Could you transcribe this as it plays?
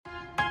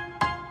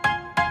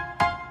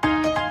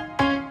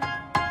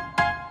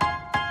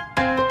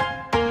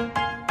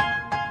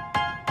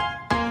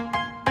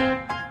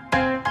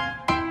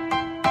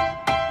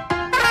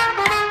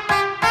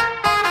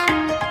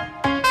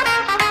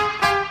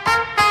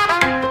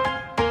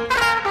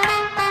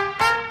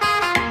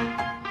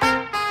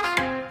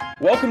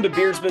Welcome to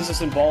Beers,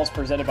 Business, and Balls,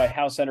 presented by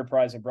House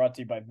Enterprise and brought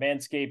to you by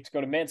Manscaped.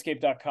 Go to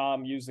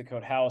manscaped.com, use the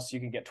code HOUSE. You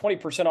can get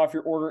 20% off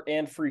your order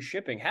and free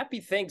shipping.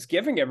 Happy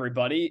Thanksgiving,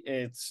 everybody.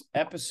 It's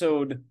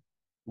episode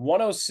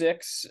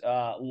 106.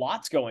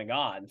 Lots going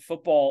on.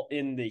 Football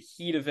in the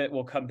heat of it.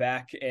 We'll come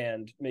back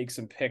and make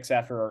some picks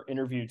after our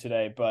interview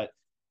today. But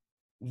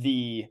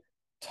the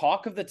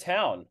talk of the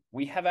town,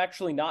 we have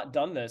actually not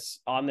done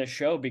this on this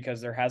show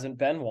because there hasn't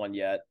been one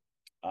yet.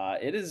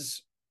 It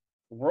is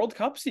World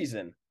Cup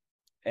season.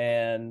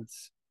 And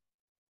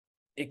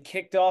it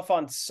kicked off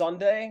on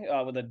Sunday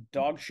with a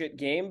dog shit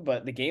game,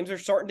 but the games are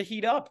starting to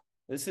heat up.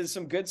 This is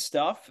some good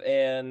stuff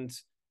and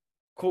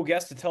cool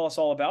guest to tell us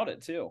all about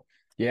it too.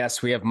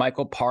 Yes, we have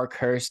Michael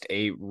Parkhurst,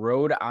 a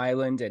Rhode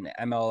Island and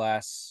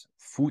MLS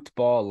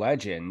football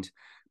legend,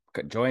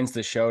 joins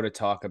the show to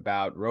talk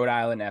about Rhode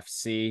Island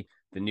FC,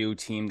 the new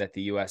team that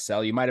the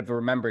USL. You might have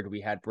remembered we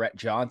had Brett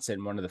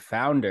Johnson, one of the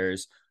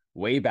founders,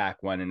 way back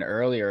when, an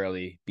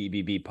early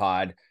BBB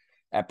pod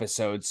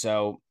episode.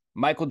 So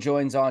Michael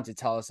joins on to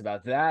tell us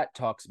about that,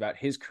 talks about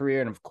his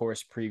career, and of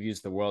course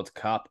previews the World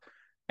Cup.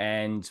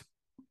 And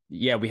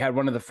yeah, we had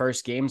one of the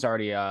first games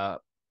already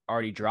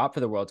dropped for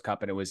the World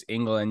Cup, and it was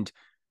England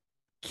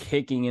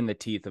kicking in the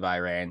teeth of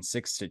Iran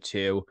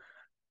 6-2.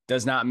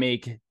 Does not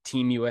make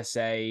Team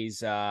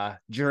USA's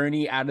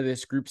journey out of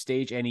this group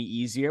stage any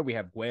easier. We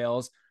have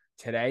Wales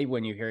today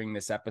when you're hearing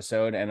this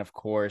episode, and of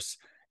course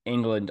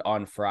England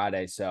on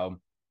Friday. So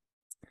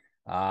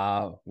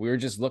we were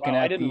just looking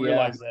at. I didn't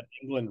realize that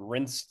England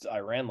rinsed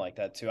Iran like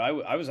that too.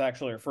 I was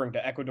actually referring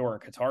to Ecuador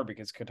and Qatar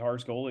because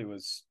Qatar's goalie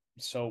was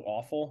so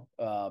awful.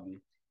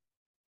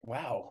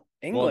 Wow,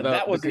 England,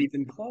 that wasn't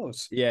even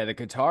close. Yeah, the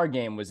Qatar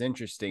game was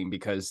interesting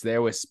because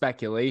there was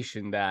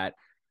speculation that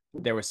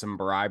there was some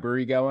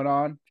bribery going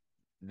on,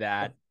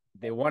 that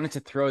they wanted to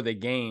throw the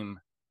game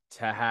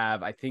to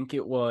have, I think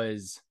it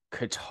was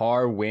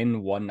Qatar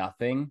win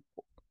 1-0.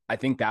 I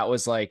think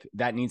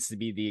that needs to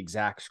be the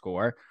exact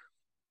score.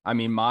 I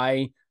mean,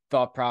 my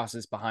thought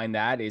process behind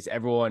that is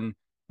everyone,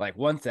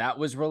 once that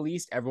was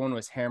released, everyone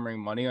was hammering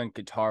money on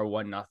Qatar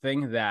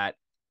 1-0, that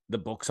the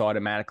books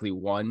automatically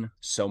won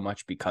so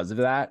much because of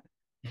that.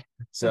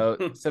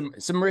 So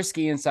some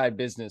risky inside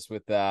business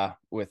with the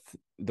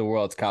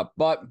World Cup,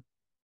 but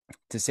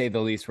to say the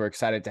least, we're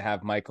excited to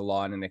have Michael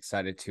on and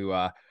excited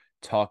to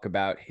talk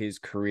about his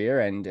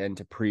career and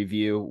to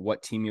preview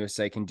what Team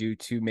USA can do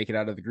to make it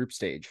out of the group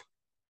stage.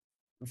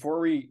 Before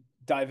we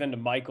dive into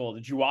Michael,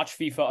 did you watch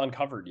FIFA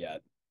Uncovered yet?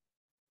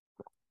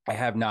 I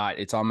have not.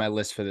 It's on my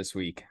list for this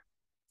week.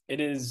 It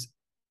is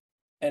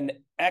an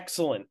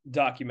excellent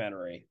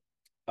documentary.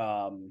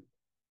 I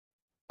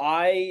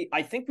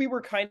think we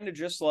were kind of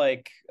just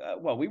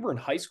we were in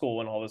high school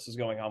when all this was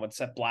going on, when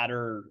Sepp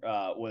Blatter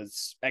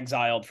was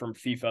exiled from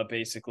FIFA,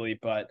 basically,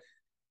 but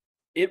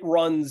it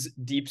runs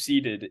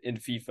deep-seated in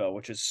FIFA,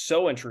 which is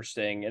so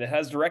interesting, and it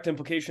has direct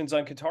implications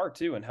on Qatar,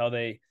 too, and how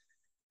they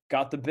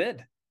got the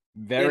bid.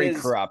 Very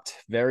corrupt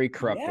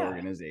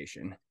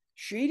organization.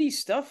 Shady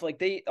stuff.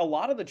 A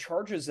lot of the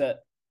charges that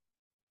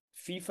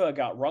FIFA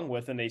got rung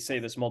with, and they say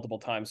this multiple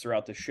times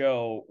throughout the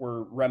show,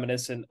 were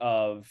reminiscent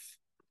of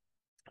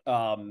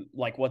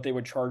what they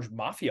would charge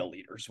mafia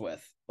leaders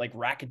with, like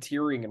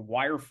racketeering and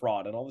wire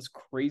fraud and all this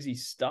crazy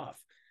stuff.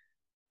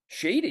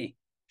 Shady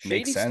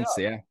Makes sense,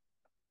 stuff. Yeah.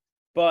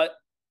 But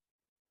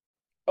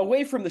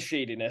away from the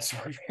shadiness,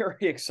 we're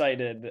very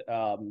excited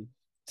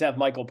to have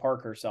Michael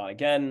Parkhurst on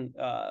again.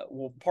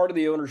 Part of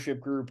the ownership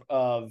group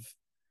of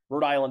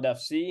Rhode Island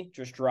FC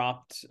just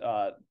dropped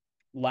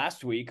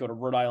last week. Go to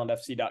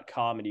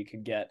rhodeislandfc.com and you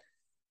can get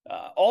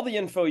all the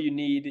info you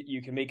need.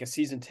 You can make a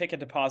season ticket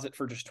deposit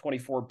for just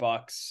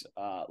 $24.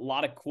 A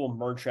lot of cool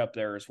merch up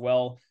there as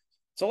well.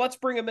 So let's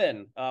bring him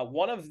in.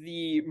 One of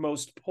the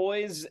most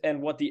poised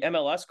and what the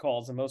MLS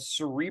calls the most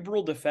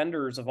cerebral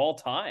defenders of all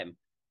time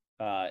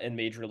in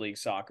Major League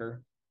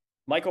Soccer.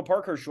 Michael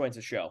Parkhurst joins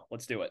the show.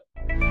 Let's do it.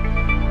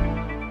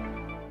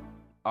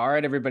 All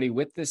right, everybody,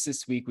 with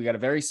this week, we got a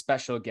very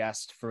special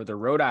guest for the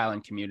Rhode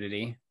Island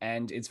community,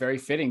 and it's very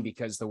fitting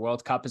because the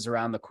World Cup is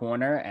around the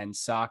corner and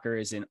soccer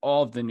is in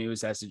all of the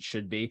news as it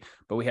should be.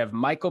 But we have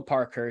Michael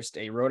Parkhurst,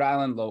 a Rhode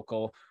Island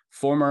local,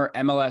 former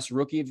MLS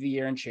Rookie of the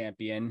Year and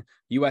champion,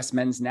 U.S.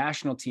 men's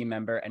national team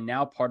member, and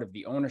now part of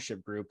the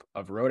ownership group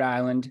of Rhode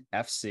Island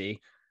FC.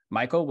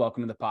 Michael,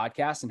 welcome to the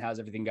podcast, and how's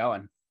everything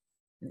going?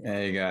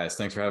 Hey, guys.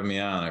 Thanks for having me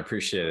on. I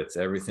appreciate it.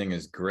 Everything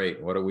is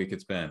great. What a week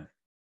it's been.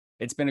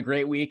 It's been a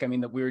great week. I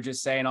mean, we were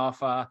just saying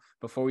off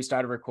before we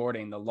started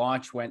recording, the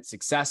launch went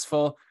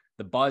successful.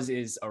 The buzz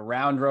is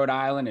around Rhode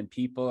Island and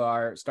people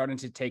are starting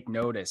to take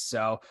notice.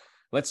 So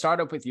let's start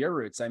up with your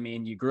roots. I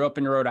mean, you grew up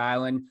in Rhode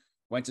Island,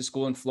 went to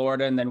school in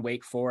Florida and then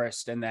Wake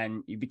Forest. And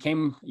then you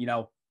became,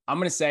 I'm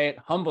going to say it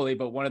humbly,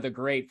 but one of the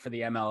great for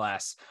the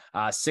MLS,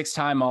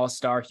 6-time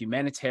All-Star,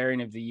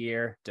 Humanitarian of the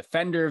Year,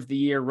 Defender of the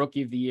Year,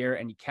 Rookie of the Year,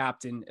 and you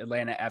captained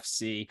Atlanta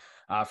FC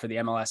for the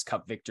MLS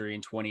Cup victory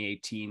in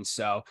 2018.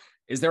 So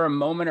is there a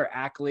moment or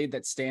accolade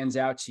that stands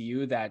out to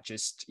you that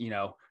just,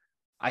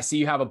 I see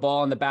you have a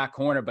ball in the back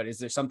corner, but is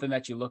there something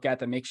that you look at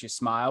that makes you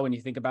smile when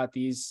you think about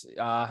these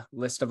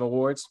list of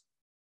awards?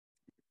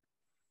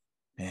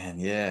 Man,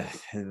 yeah,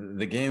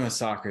 the game of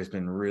soccer has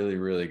been really,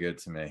 really good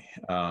to me.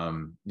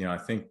 I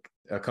think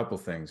a couple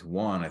things.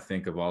 One, I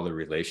think of all the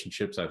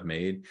relationships I've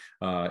made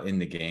in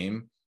the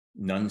game,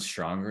 none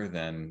stronger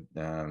than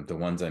the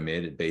ones I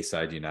made at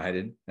Bayside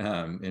United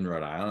in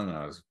Rhode Island.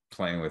 I was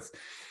playing with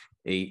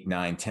 8,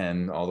 9,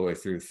 10, all the way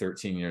through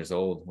 13 years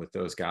old with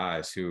those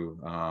guys who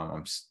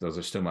those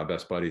are still my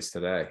best buddies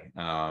today.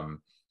 And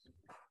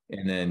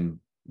then,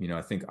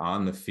 I think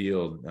on the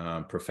field,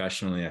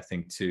 professionally, I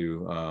think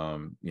too,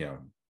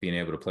 being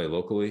able to play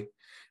locally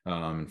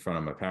in front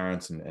of my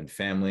parents and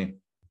family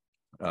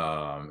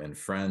and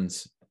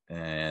friends.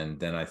 And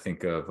then I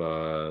think of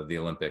the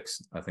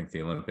Olympics. I think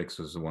the Olympics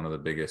was one of the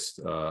biggest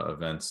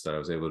events that I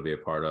was able to be a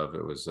part of.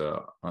 It was an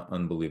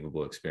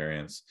unbelievable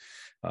experience,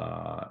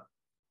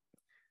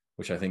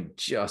 which I think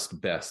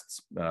just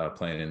best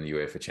playing in the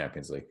UEFA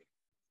Champions League.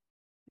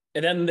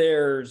 And then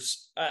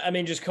there's,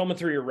 just coming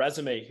through your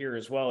resume here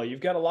as well, you've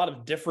got a lot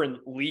of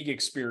different league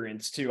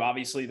experience too.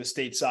 Obviously the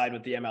stateside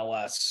with the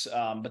MLS,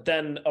 but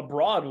then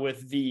abroad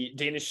with the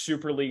Danish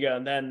Superliga,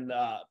 and then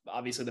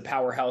obviously the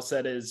powerhouse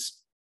that is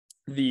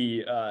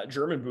the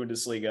German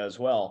Bundesliga as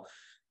well.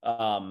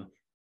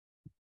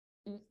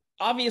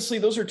 Obviously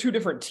those are two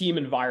different team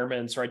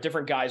environments, right?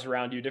 Different guys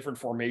around you, different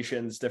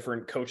formations,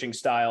 different coaching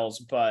styles,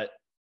 but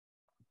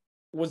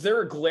was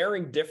there a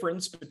glaring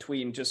difference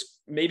between just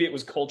maybe it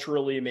was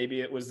culturally,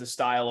 maybe it was the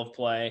style of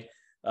play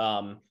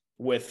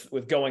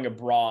with going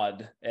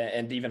abroad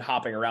and even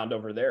hopping around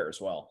over there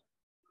as well?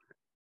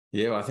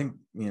 Yeah, well, I think,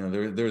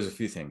 there's a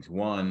few things.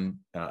 One,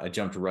 I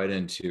jumped right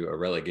into a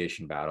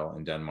relegation battle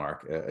in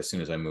Denmark as soon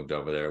as I moved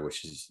over there,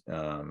 which is,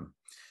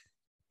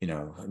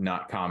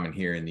 not common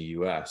here in the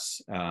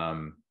US.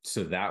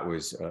 So that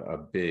was a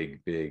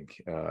big, big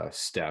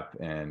step.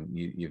 And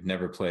you've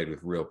never played with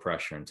real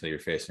pressure until you're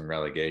facing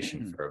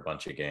relegation for a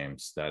bunch of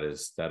games. That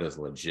is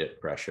legit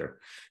pressure.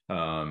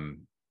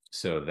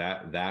 So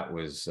that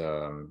was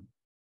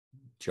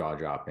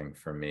jaw-dropping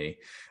for me.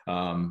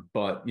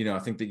 But I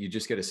think that you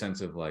just get a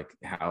sense of like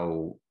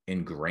how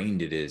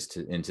ingrained it is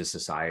into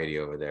society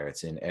over there.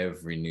 It's in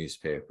every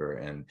newspaper,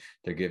 and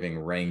they're giving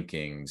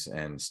rankings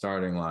and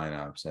starting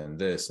lineups and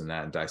this and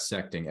that, and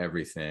dissecting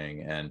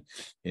everything. And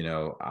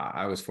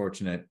I was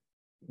fortunate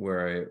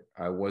where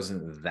I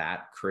wasn't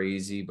that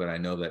crazy, but I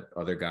know that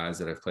other guys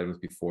that I've played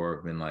with before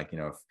have been like,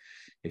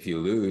 if you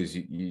lose,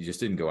 you just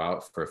didn't go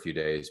out for a few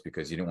days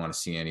because you didn't want to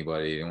see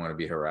anybody, you didn't want to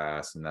be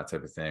harassed and that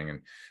type of thing.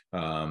 And,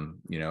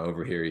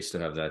 over here, you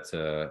still have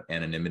that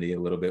anonymity a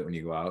little bit when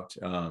you go out,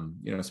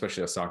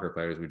 especially as soccer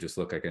players, we just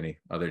look like any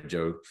other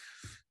Joe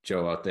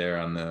out there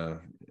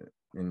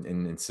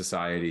in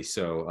society.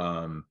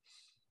 So,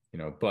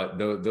 but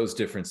those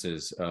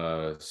differences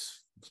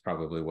is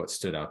probably what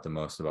stood out the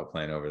most about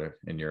playing over there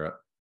in Europe.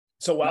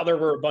 So while there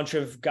were a bunch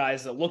of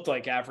guys that looked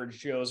like average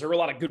Joes, there were a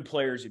lot of good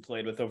players you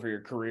played with over your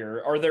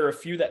career. Are there a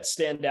few that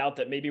stand out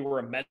that maybe were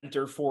a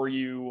mentor for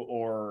you,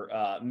 or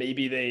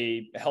maybe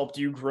they helped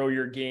you grow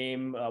your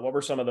game? What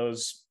were some of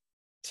those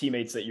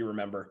teammates that you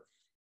remember?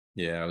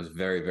 Yeah, I was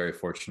very, very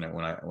fortunate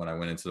when I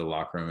went into the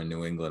locker room in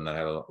New England. I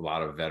had a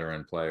lot of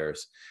veteran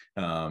players,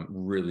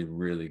 really,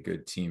 really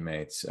good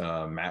teammates.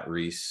 Matt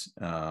Reese,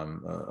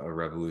 a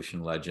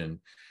Revolution legend.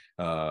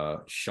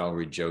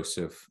 Shalry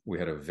Joseph, we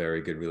had a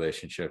very good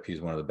relationship.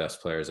 He's one of the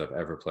best players I've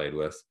ever played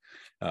with.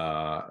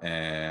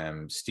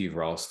 And Steve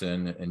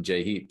Ralston and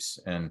Jay Heaps.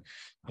 And,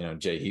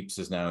 Jay Heaps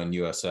is now in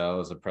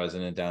USL as a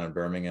president down in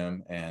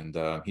Birmingham. And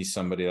he's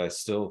somebody I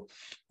still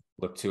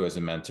look to as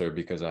a mentor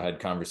because I had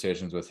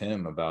conversations with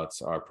him about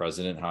our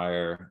president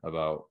hire,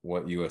 about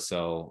what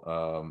USL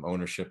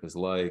ownership is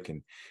like,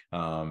 and,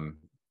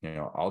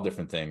 all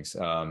different things.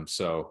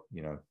 So,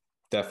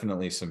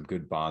 definitely some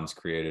good bonds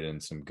created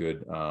and some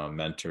good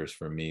mentors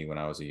for me when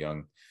I was a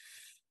young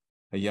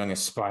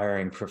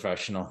aspiring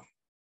professional.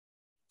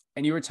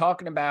 And you were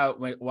talking about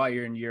while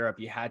you're in Europe,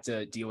 you had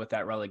to deal with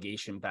that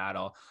relegation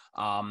battle.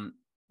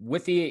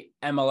 With the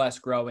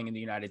MLS growing in the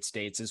United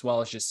States, as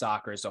well as just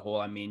soccer as a whole,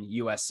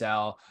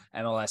 USL,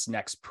 MLS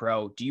Next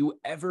Pro, do you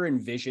ever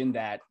envision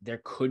that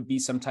there could be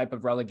some type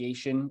of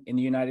relegation in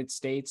the United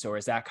States, or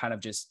is that kind of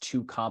just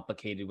too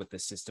complicated with the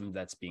system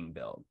that's being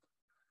built?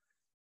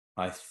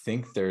 I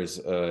think there's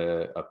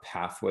a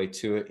pathway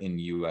to it in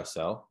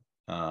USL.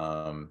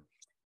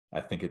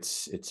 I think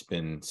it's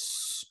been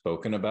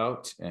spoken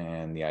about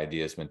and the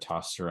idea has been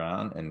tossed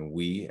around, and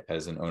we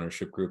as an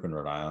ownership group in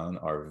Rhode Island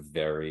are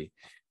very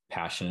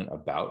passionate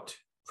about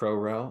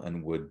ProRel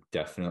and would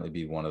definitely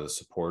be one of the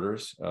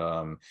supporters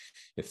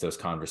if those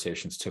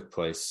conversations took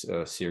place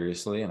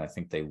seriously, and I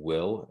think they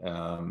will,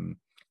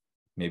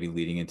 maybe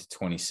leading into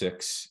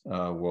 26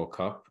 World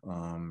Cup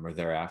or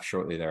thereafter,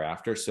 shortly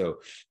thereafter. So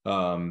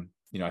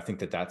I think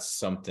that that's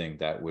something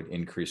that would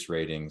increase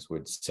ratings,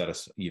 would set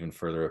us even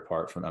further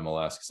apart from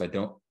MLS, because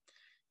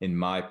in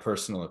my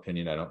personal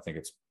opinion, I don't think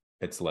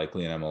it's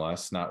likely in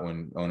MLS, not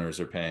when owners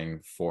are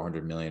paying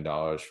 $400 million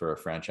for a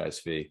franchise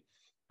fee.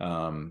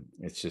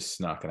 It's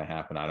just not going to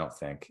happen, I don't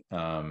think.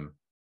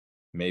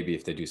 Maybe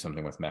if they do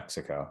something with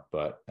Mexico,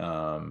 but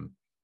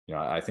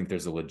I think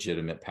there's a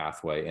legitimate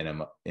pathway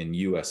in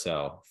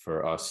USL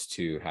for us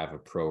to have a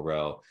pro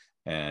rel,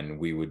 and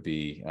we would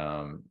be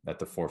at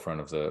the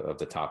forefront of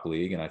the top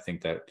league. And I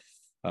think that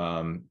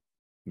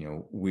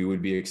we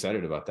would be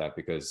excited about that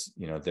because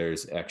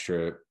there's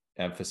extra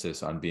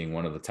emphasis on being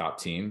one of the top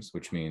teams,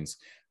 which means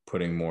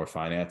putting more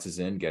finances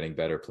in, getting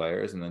better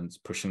players, and then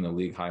pushing the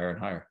league higher and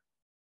higher.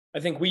 I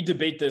think we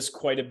debate this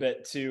quite a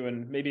bit too,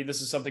 and maybe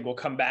this is something we'll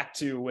come back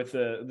to with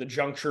the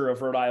juncture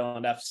of Rhode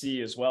Island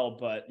FC as well.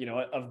 But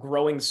of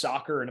growing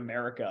soccer in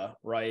America,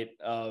 right?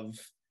 Of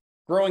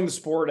growing the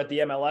sport at the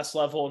MLS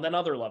level and then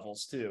other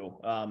levels too.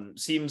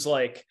 Seems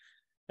like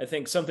I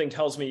think something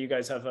tells me you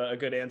guys have a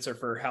good answer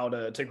for how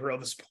to grow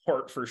the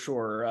sport for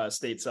sure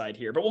stateside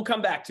here. But we'll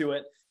come back to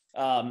it,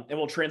 and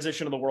we'll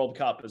transition to the World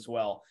Cup as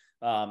well.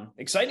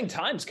 Exciting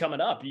times coming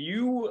up.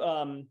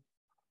 You've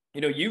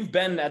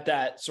been at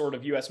that sort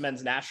of U.S.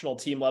 men's national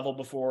team level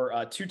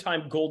before,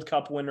 two-time Gold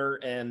Cup winner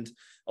and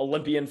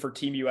Olympian for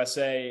Team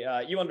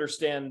USA. You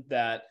understand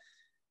that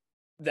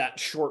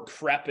short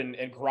prep and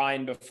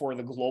grind before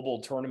the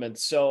global tournament.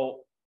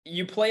 So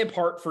you play a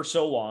part for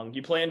so long.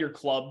 You play on your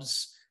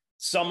clubs.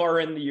 Some are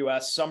in the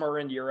U.S., some are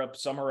in Europe,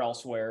 some are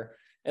elsewhere.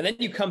 And then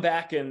you come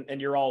back and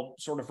you're all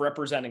sort of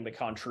representing the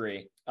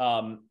country.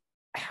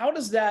 How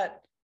does that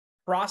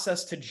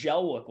process to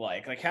gel look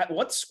like?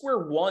 What's square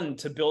one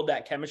to build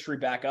that chemistry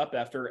back up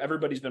after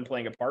everybody's been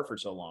playing a part for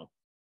so long?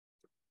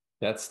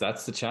 That's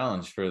the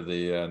challenge for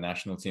the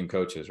national team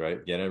coaches,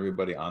 right? Get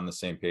everybody on the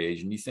same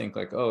page. And you think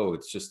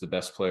it's just the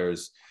best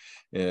players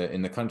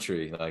in the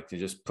country. You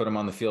just put them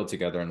on the field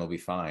together and they'll be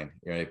fine,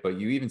 right?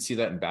 But you even see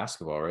that in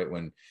basketball, right?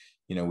 When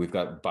we've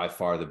got by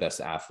far the best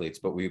athletes,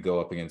 but we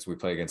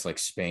play against like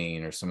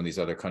Spain or some of these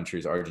other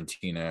countries,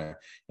 Argentina,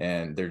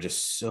 and they're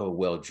just so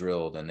well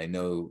drilled and they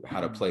know how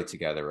to play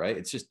together, right?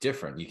 It's just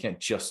different. You can't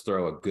just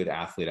throw a good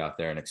athlete out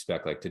there and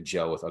expect to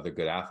gel with other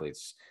good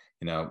athletes.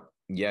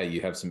 Yeah,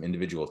 you have some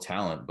individual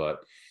talent,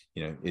 but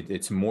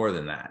it's more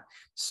than that.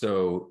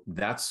 So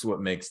that's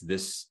what makes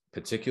this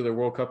particular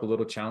World Cup a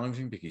little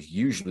challenging, because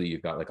usually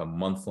you've got a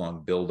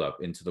month-long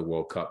build-up into the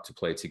World Cup to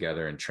play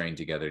together and train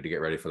together to get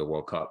ready for the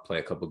World Cup, play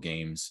a couple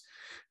games.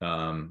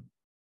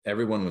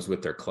 Everyone was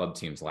with their club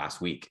teams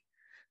last week.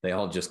 They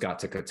all just got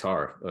to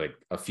Qatar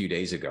a few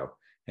days ago.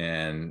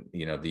 And,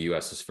 the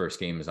US's first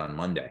game is on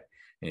Monday,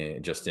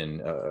 just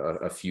in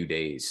a few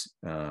days.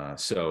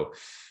 So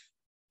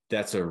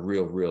that's a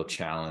real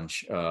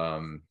challenge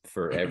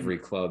for every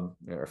club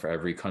or for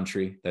every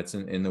country that's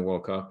in the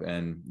World Cup.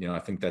 And, I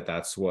think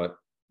that's what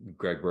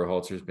Greg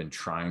Berhalter has been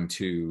trying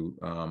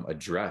to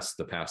address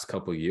the past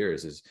couple of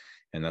years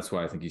and that's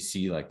why I think you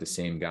see the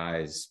same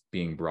guys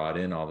being brought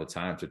in all the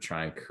time to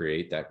try and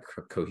create that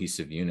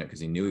cohesive unit,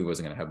 because he knew he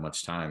wasn't going to have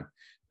much time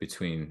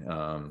between,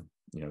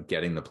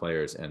 getting the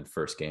players and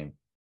first game.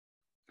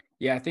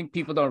 Yeah, I think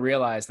people don't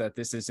realize that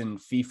this isn't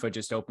FIFA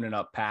just opening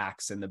up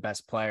packs and the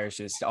best players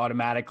just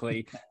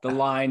automatically, the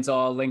lines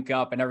all link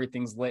up and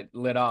everything's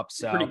lit up.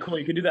 So pretty cool.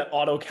 You can do that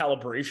auto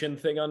calibration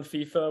thing on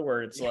FIFA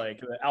where it's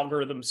the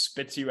algorithm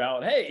spits you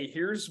out, hey,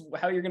 here's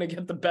how you're going to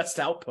get the best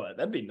output.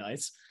 That'd be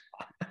nice.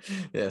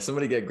 Yeah,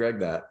 somebody get Greg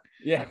that.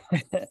 Yeah.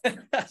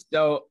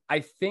 So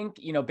I think,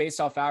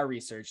 based off our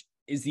research,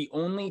 is the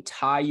only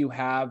tie you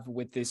have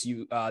with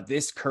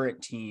this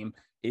current team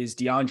is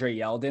DeAndre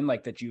Yeldon,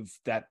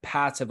 that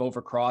Pats have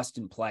overcrossed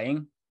in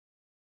playing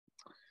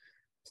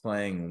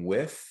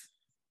with,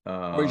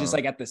 or just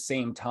at the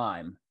same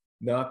time?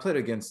 No, I played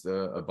against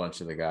a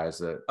bunch of the guys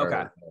that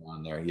are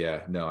on there.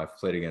 Yeah, no, I've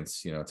played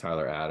against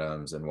Tyler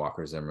Adams and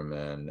Walker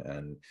Zimmerman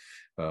and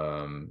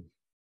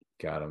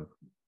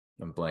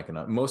I'm blanking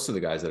on most of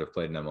the guys that have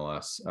played in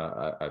MLS.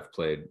 I've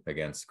played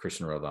against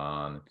Christian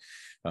Rodon.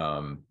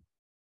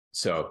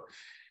 So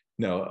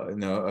no,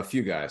 a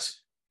few guys.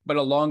 But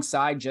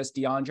alongside just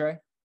DeAndre?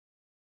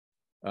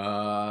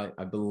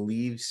 I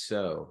believe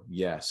so.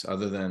 Yes.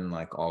 Other than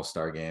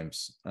all-star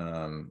games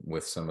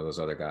with some of those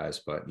other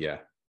guys, but yeah.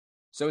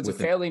 So it's a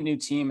fairly new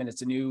team and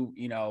it's a new,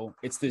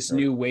 it's this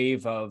new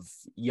wave of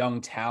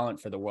young talent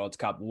for the World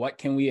Cup. What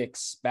can we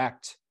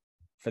expect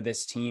for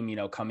this team,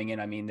 coming in?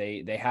 I mean,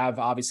 they have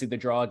obviously the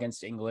draw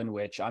against England,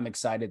 which I'm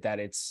excited that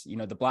it's,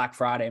 the Black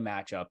Friday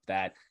matchup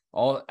that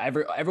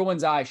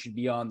everyone's eyes should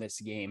be on this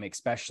game,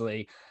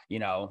 especially,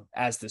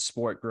 as the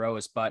sport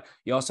grows. But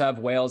you also have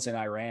Wales and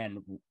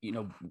Iran.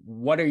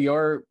 What are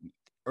your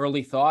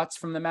early thoughts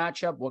from the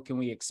matchup? What can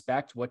we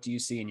expect? What do you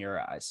see in your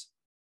eyes?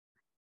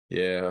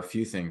 Yeah, a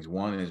few things.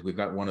 One is we've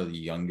got one of the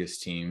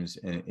youngest teams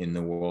in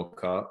the World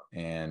Cup.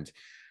 And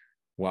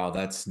while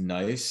that's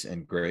nice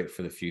and great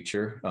for the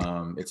future,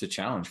 it's a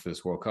challenge for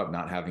this World Cup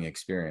not having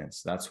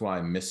experience. That's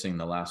why missing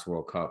the last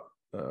World Cup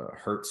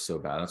hurts so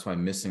bad. That's why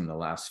missing the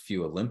last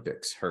few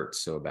Olympics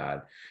hurts so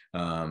bad.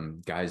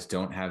 Guys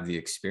don't have the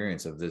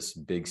experience of this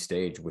big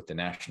stage with the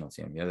national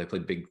team. Yeah, they play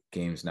big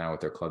games now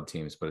with their club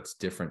teams, but it's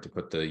different to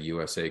put the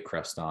USA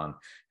crest on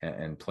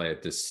and play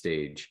at this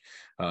stage.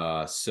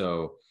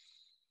 So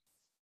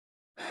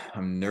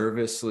I'm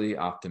nervously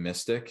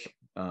optimistic.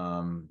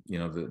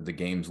 The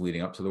games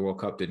leading up to the World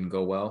Cup didn't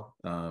go well.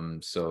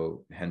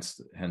 So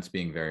hence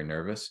being very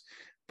nervous.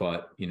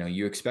 But,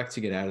 you expect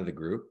to get out of the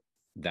group.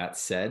 That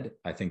said,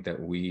 I think that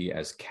we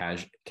as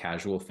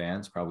casual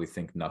fans probably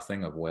think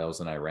nothing of Wales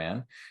and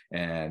Iran,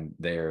 and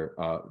they're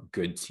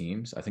good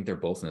teams. I think they're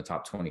both in the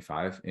top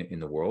 25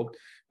 in the world,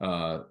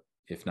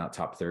 if not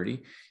top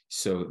 30.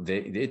 So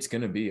it's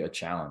going to be a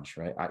challenge,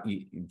 right?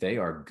 They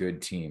are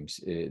good teams.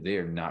 They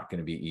are not going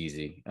to be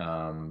easy.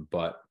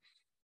 But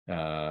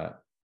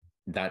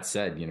that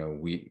said,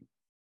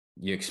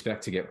 you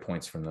expect to get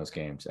points from those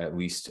games, at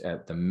least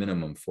at the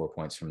minimum 4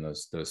 points from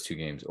those two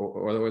games,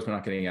 or otherwise we're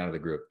not getting out of the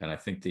group. And I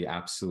think the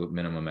absolute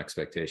minimum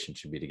expectation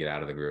should be to get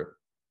out of the group.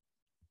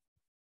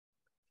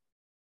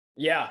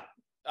 Yeah,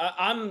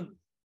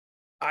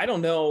 I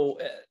don't know.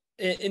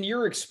 In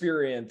your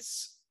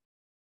experience,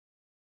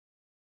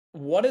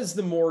 what is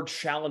the more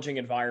challenging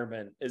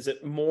environment? Is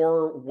it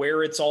more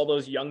where it's all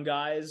those young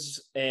guys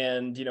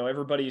and,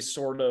 everybody's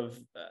sort of,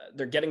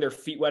 they're getting their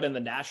feet wet in the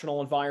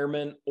national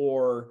environment,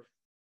 or,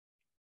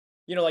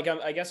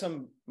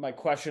 my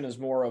question is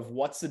more of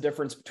what's the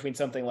difference between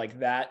something like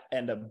that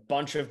and a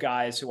bunch of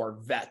guys who are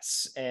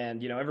vets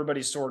and,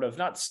 everybody's sort of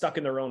not stuck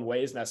in their own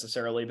ways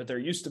necessarily, but they're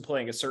used to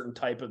playing a certain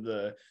type of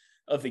the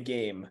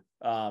game.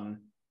 I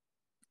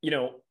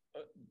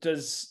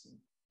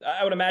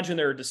would imagine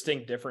there are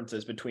distinct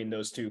differences between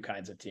those two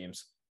kinds of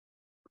teams.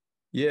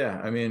 Yeah.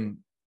 I mean,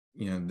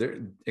 their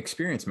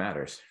experience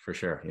matters for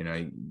sure.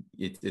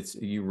 It's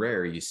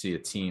rare you see a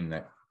team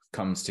that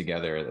comes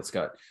together that's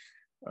got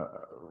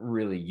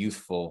really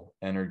youthful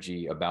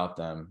energy about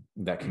them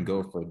that can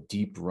go for a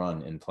deep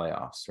run in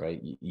playoffs, right?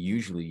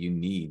 Usually you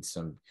need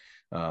some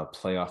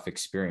playoff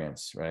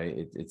experience, right?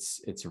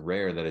 It's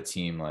rare that a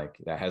team like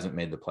that hasn't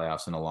made the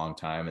playoffs in a long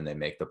time and they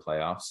make the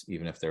playoffs,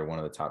 even if they're one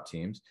of the top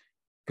teams,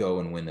 go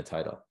and win the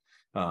title.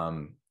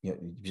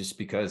 Just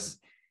because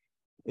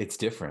it's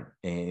different,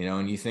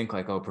 and you think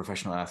like, oh,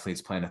 professional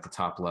athletes playing at the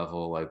top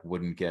level, like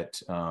wouldn't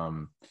get,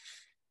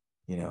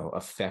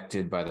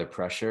 affected by the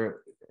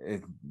pressure.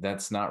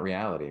 That's not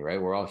reality,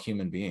 right? We're all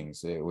human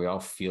beings. We all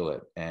feel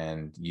it,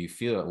 and you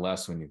feel it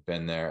less when you've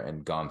been there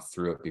and gone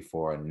through it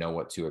before and know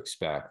what to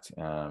expect.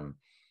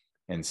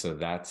 And so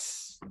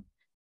that's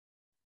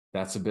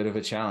a bit of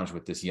a challenge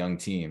with this young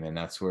team. And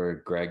that's where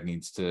Greg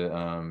needs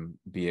to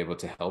be able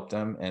to help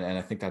them. And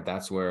I think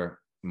that's where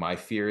my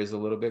fear is a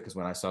little bit, because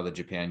when I saw the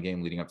Japan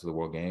game leading up to the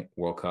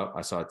World Cup,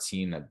 I saw a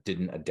team that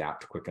didn't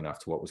adapt quick enough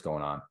to what was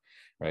going on,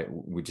 right?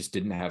 We just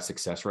didn't have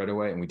success right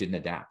away, and we didn't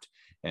adapt.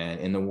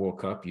 And in the World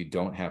Cup, you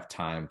don't have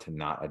time to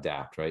not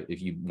adapt, right?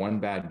 If you one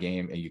bad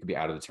game, and you could be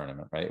out of the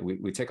tournament, right?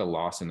 We take a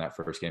loss in that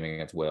first game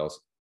against Wales,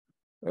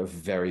 a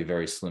very,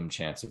 very slim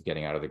chance of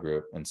getting out of the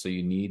group. And so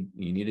you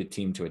need a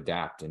team to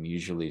adapt. And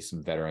usually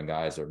some veteran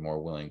guys are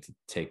more willing to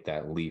take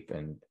that leap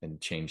and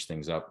change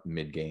things up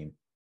mid-game.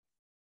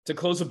 To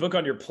close the book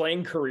on your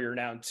playing career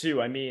now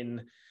too, I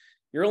mean,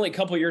 you're only a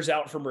couple years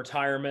out from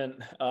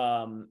retirement.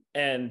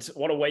 And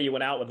what a way you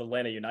went out with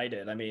Atlanta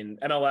United. I mean,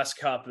 MLS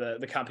Cup,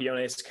 the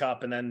Campeones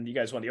Cup, and then you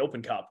guys won the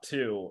Open Cup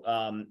too.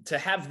 To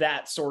have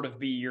that sort of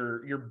be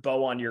your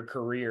bow on your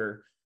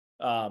career,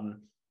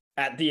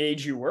 at the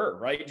age you were,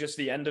 right? Just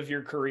the end of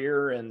your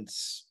career and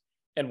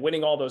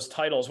winning all those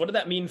titles. What did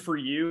that mean for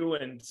you?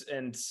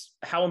 And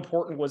how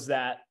important was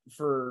that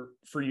for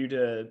you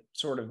to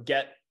sort of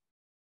get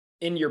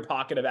in your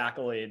pocket of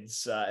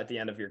accolades at the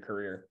end of your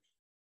career?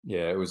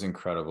 Yeah, it was an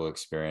incredible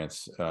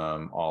experience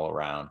all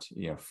around.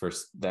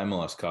 First, the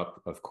MLS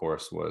Cup, of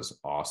course, was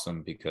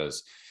awesome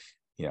because,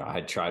 I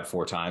had tried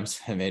 4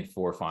 times. I made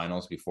 4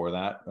 finals before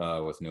that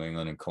with New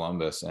England and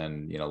Columbus,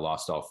 and,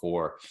 lost all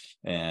 4.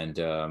 And,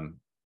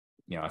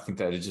 I think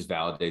that it just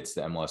validates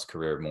the MLS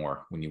career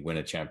more when you win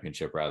a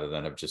championship rather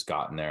than have just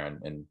gotten there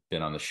and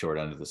been on the short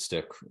end of the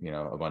stick,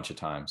 a bunch of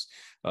times.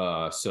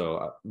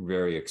 So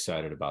very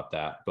excited about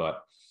that.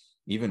 But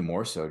even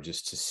more so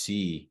just to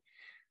see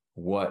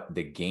what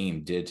the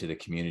game did to the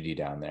community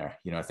down there.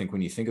 I think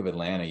when you think of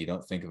Atlanta, you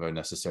don't think of it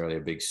necessarily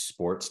a big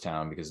sports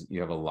town, because you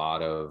have a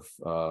lot of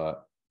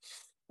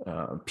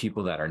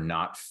people that are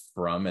not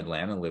from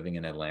Atlanta living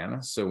in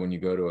Atlanta. So when you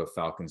go to a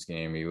Falcons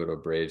game or you go to a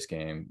Braves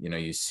game,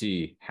 you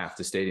see half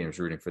the stadiums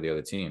rooting for the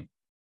other team.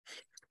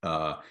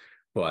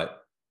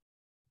 But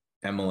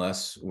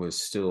MLS was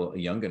still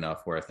young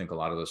enough where I think a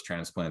lot of those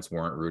transplants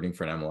weren't rooting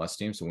for an MLS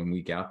team. So when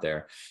we got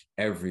there,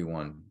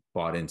 everyone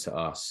bought into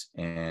us,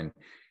 and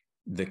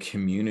the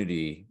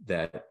community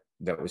that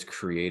was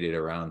created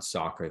around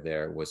soccer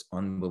there was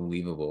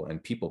unbelievable.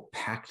 And people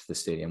packed the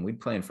stadium. We'd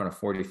play in front of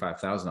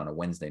 45,000 on a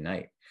Wednesday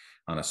night,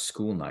 on a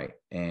school night.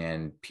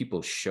 And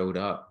people showed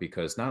up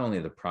because not only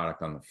the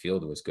product on the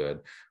field was good,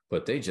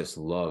 but they just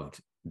loved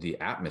the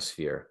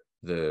atmosphere,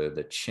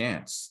 the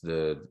chants,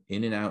 the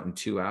in and out in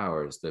 2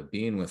 hours, the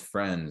being with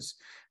friends,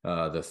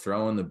 the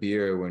throwing the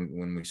beer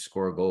when we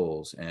score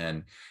goals.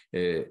 And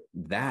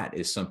that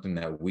is something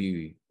that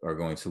we are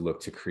going to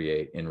look to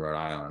create in Rhode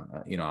Island,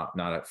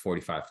 not at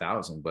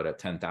 45,000, but at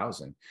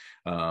 10,000,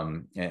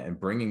 and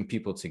bringing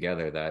people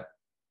together that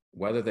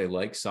whether they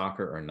like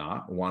soccer or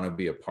not, want to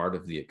be a part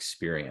of the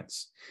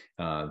experience.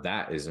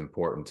 That is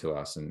important to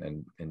us,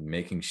 and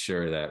making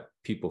sure that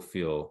people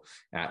feel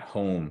at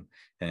home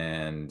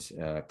and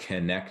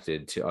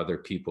connected to other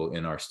people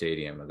in our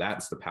stadium.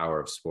 That's the power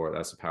of sport.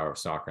 That's the power of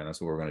soccer. And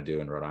that's what we're going to do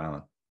in Rhode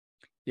Island.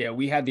 Yeah,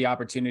 we had the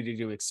opportunity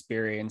to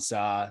experience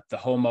the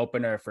home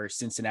opener for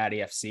Cincinnati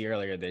FC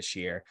earlier this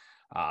year.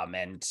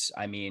 And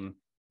I mean,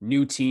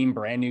 new team,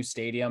 brand new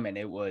stadium, and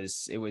it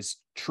was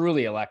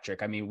truly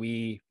electric. I mean,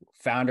 we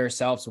found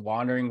ourselves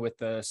wandering with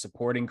the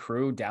supporting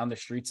crew down the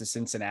streets of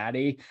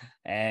Cincinnati,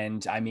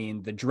 and I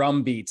mean, the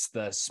drum beats,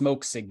 the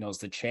smoke signals,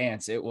 the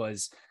chants, it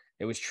was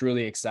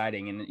truly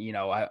exciting. And you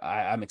know,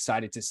 I'm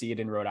excited to see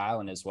it in Rhode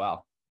Island as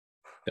well.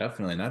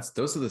 Definitely. And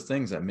those are the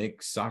things that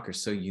make soccer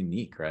so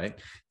unique, right?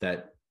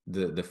 That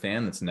the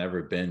fan that's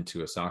never been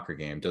to a soccer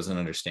game doesn't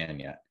understand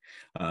yet.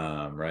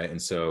 Right.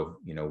 And so,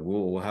 you know,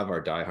 we'll have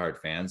our diehard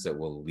fans that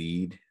will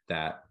lead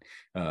that,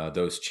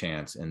 those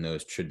chants and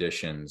those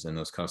traditions and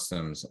those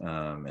customs,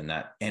 and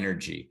that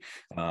energy.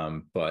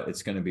 But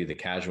it's going to be the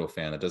casual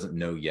fan that doesn't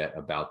know yet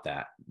about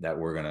that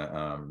we're going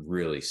to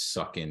really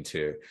suck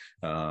into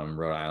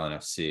Rhode Island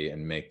FC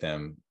and make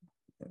them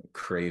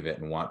crave it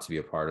and want to be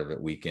a part of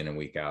it week in and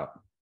week out.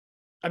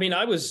 I mean,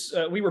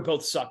 we were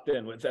both sucked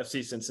in with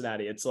FC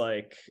Cincinnati. It's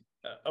like,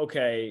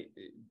 okay,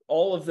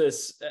 all of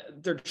this,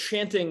 they're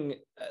chanting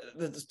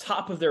the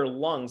top of their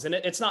lungs, and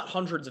it's not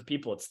hundreds of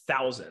people, it's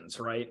thousands,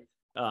 right?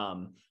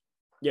 You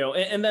know,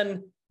 and then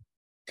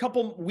a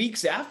couple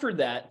weeks after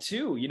that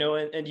too, you know,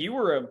 and you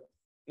were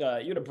you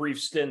had a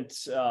brief stint,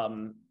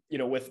 you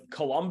know, with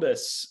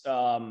Columbus.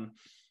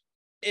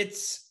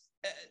 It's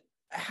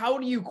how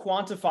do you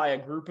quantify a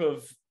group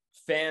of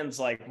fans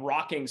like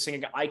rocking,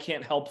 singing "I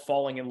Can't Help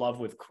Falling in Love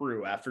with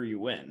Crew" after you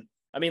win?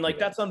 I mean, like,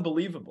 that's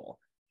unbelievable.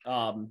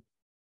 And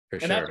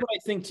that's what I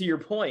think, to your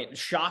point,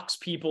 shocks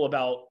people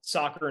about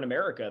soccer in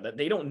America, that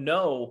they don't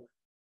know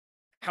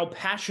how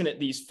passionate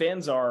these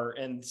fans are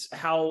and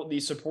how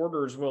these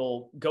supporters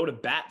will go to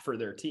bat for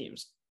their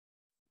teams.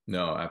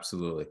 No,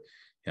 absolutely.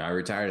 Yeah, I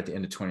retired at the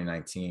end of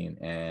 2019,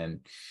 and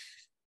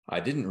I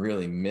didn't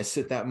really miss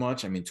it that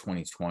much. I mean,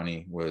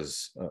 2020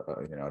 was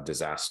you know, a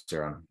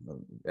disaster on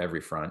every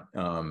front.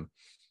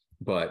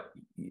 But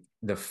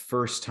the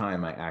first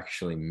time I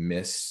actually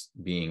missed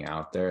being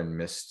out there and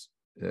missed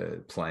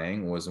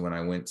playing was when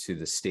I went to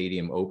the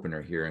stadium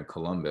opener here in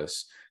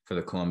Columbus for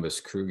the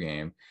Columbus Crew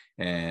game.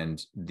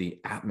 And the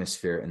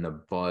atmosphere and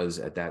the buzz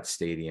at that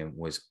stadium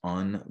was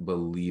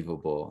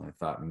unbelievable. I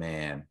thought,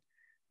 man,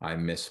 I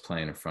miss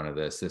playing in front of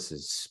this. This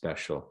is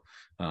special.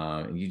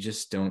 You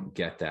just don't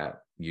get that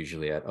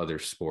usually at other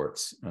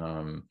sports.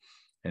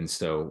 And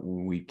so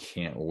we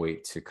can't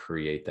wait to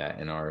create that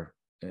in our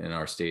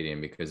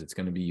stadium, because it's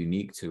going to be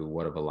unique to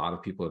what a lot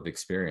of people have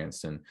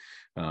experienced. And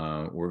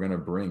we're going to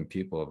bring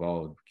people of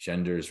all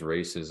genders,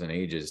 races, and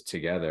ages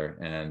together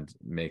and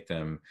make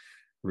them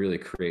really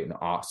create an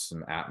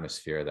awesome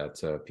atmosphere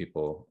that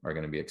people are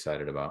going to be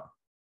excited about.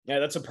 Yeah,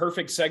 that's a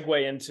perfect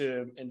segue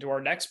into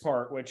our next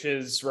part, which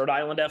is Rhode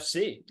Island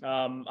FC.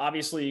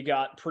 Obviously, you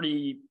got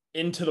pretty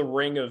into the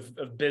ring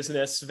of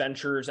business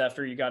ventures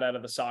after you got out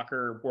of the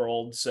soccer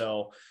world.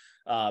 So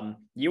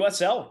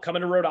USL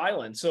coming to Rhode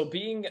Island. So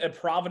being a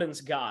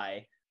Providence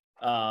guy,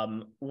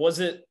 was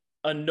it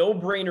a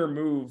no-brainer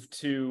move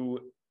to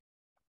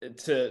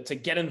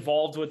get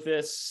involved with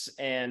this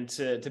and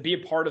to be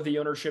a part of the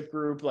ownership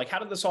group? Like, how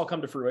did this all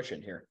come to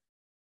fruition here?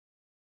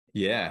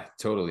 Yeah,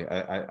 totally.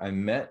 I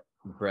met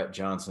Brett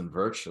Johnson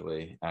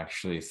virtually,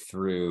 actually,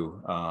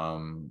 through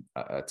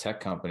a tech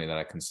company that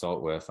I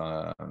consult with.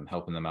 I'm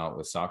helping them out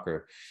with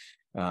soccer,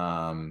 you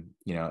know,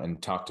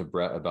 and talked to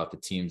Brett about the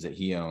teams that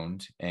he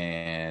owned.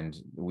 And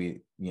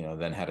we, you know,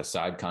 then had a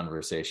side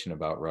conversation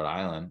about Rhode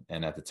Island.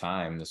 And at the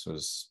time, this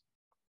was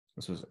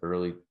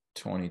early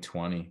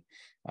 2020.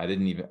 I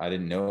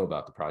didn't know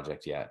about the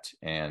project yet.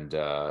 And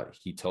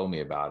he told me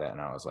about it, and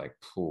I was like,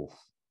 poof.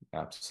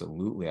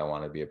 Absolutely, I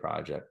want to be a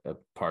part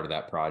of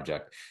that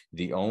project.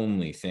 The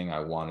only thing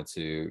I wanted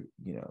to,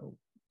 you know,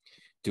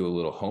 do a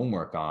little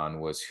homework on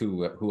was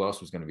who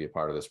else was going to be a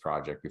part of this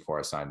project before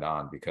I signed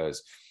on,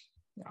 because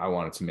I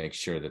wanted to make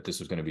sure that this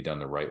was going to be done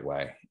the right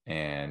way,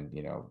 and,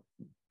 you know,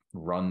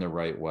 run the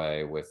right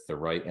way with the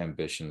right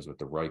ambitions, with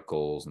the right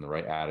goals, and the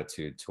right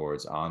attitude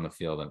towards on the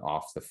field and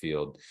off the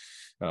field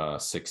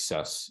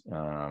success,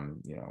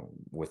 you know,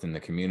 within the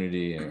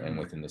community and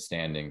within the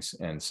standings.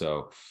 And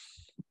so,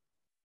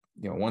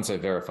 you know, once I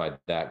verified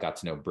that, got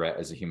to know Brett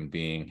as a human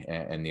being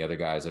and the other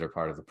guys that are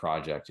part of the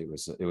project, it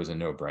was a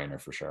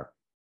no-brainer for sure.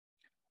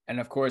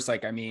 And of course,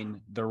 like, I mean,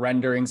 the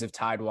renderings of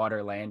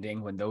Tidewater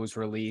Landing, when those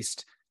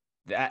released,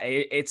 that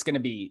it's going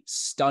to be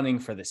stunning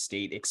for the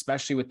state,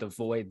 especially with the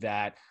void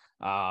that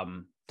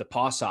the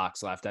Paw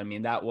Sox left. I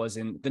mean, that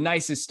wasn't the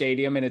nicest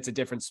stadium, and it's a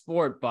different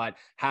sport, but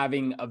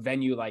having a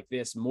venue like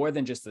this, more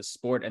than just the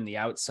sport and the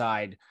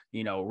outside,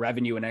 you know,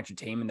 revenue and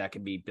entertainment that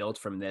can be built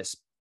from this,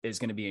 is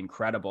going to be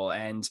incredible.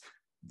 And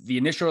the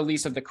initial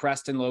release of the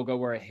crest and logo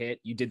were a hit.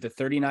 You did the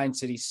 39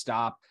 city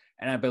stop,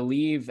 And I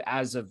believe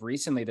as of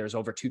recently, there's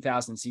over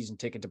 2,000 season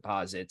ticket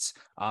deposits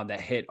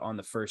that hit on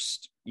the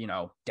first,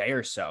 day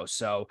or so.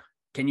 So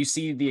can you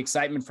see the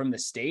excitement from the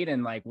state,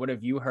 and like, what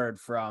have you heard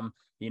from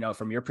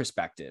your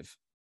perspective?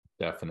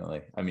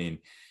 Definitely. I mean,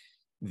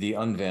 the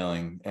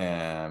unveiling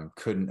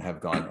couldn't have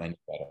gone any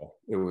better.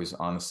 It was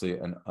honestly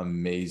an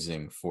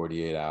amazing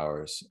 48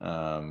 hours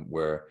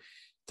where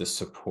the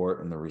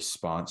support and the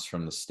response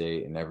from the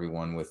state and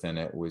everyone within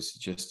it was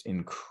just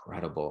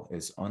incredible.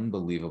 It's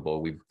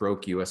unbelievable. We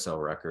broke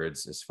USL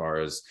records as far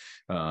as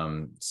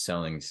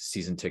selling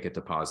season ticket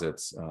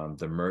deposits.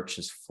 The merch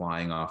is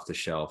flying off the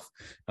shelf.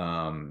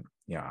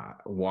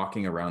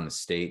 Walking around the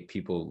state,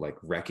 people like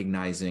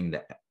recognizing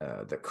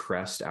the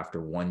crest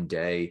after one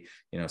day,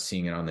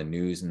 seeing it on the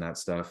news and that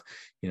stuff,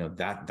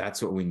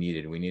 that's what we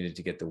needed. We needed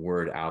to get the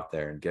word out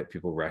there and get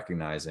people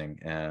recognizing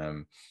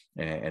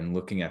and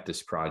looking at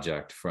this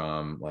project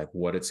from like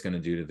what it's going to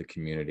do to the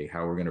community,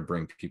 how we're going to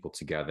bring people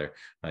together,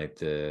 like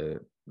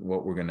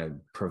what we're going to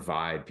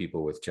provide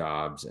people with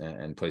jobs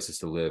and places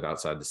to live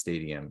outside the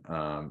stadium.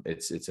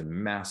 It's a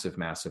massive,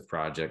 massive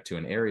project to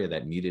an area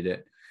that needed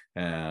it.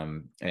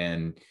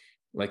 And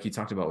like you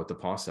talked about with the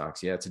Paw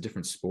Sox, yeah, it's a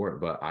different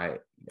sport, but I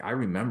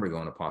remember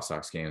going to Paw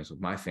Sox games with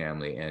my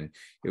family, and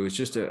it was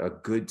just a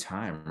good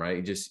time,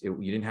 right? You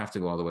didn't have to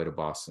go all the way to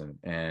Boston.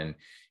 And,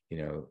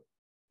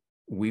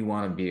 we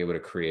want to be able to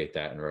create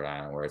that in Rhode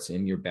Island, where it's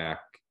in your back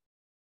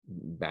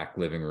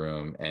living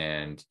room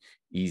and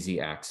easy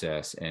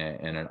access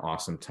and an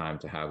awesome time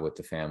to have with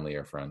the family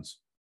or friends.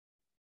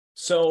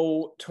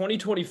 So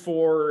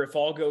 2024, if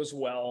all goes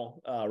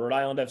well, Rhode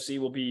Island FC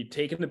will be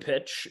taking the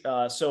pitch.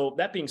 So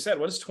that being said,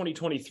 what does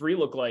 2023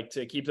 look like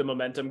to keep the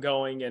momentum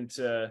going, and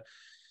to,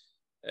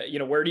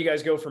 where do you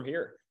guys go from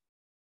here?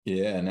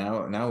 Yeah,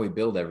 now we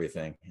build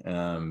everything.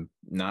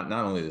 Not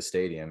only the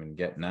stadium and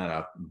getting that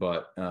up,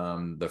 but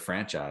the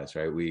franchise,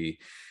 right? We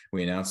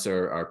announced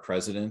our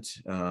president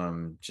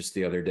just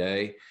the other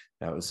day.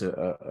 That was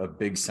a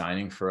big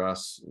signing for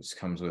us. This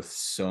comes with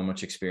so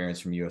much experience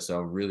from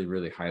USL, really,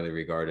 really highly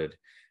regarded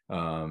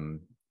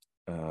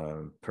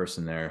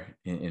person there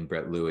in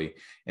Brett Louie.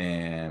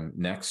 And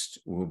next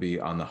we'll be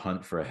on the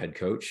hunt for a head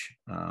coach,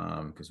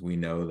 because we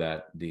know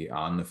that the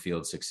on the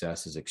field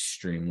success is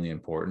extremely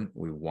important.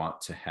 We want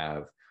to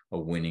have a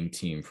winning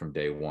team from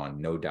day one,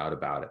 no doubt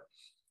about it.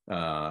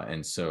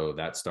 And so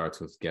that starts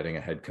with getting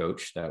a head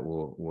coach that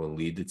will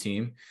lead the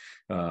team.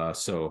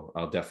 So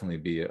I'll definitely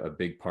be a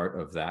big part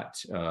of that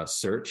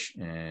search.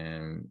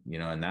 And,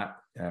 and that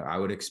I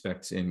would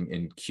expect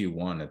in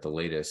Q1 at the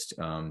latest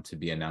to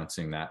be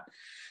announcing that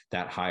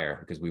hire,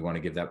 because we want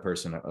to give that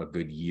person a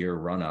good year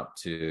run up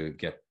to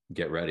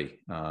get ready.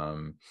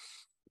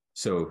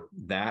 So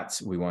that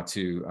we want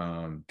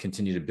to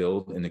continue to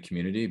build in the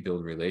community,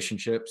 build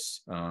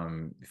relationships,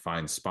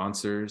 find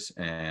sponsors,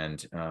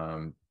 and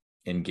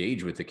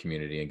engage with the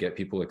community and get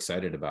people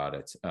excited about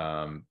it.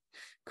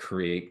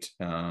 Create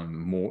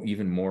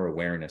even more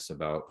awareness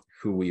about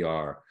who we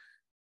are,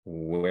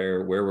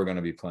 where we're going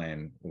to be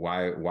playing,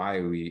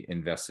 why we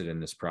invested in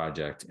this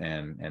project,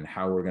 and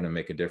how we're going to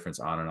make a difference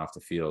on and off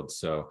the field.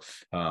 So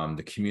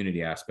the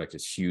community aspect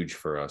is huge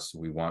for us.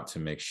 We want to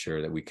make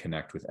sure that we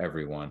connect with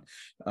everyone,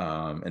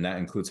 and that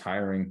includes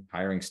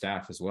hiring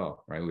staff as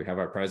well, right? We have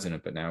our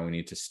president, but now we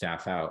need to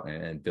staff out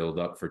and build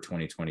up for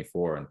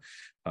 2024. And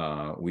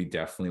we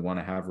definitely want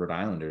to have Rhode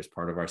Islanders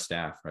part of our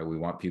staff, right? We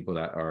want people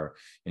that are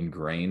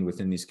ingrained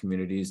within these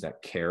communities,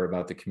 that care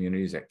about the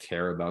communities, that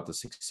care about the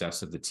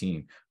success of the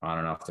team on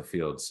and off the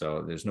field.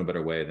 So there's no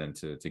better way than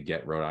to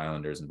get Rhode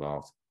Islanders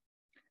involved.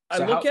 I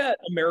look at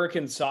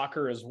American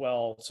soccer as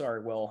well.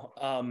 Sorry, Will.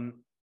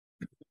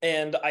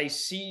 And I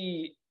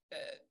see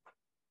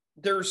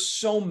there's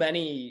so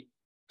many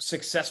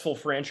successful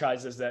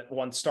franchises that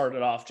once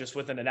started off just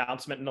with an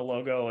announcement and a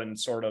logo and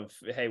sort of,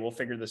 hey, we'll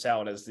figure this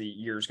out as the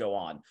years go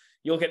on.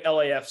 You look at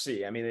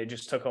LAFC. I mean, they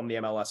just took home the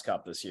MLS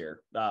Cup this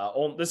year.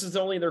 This is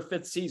only their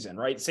 5th season,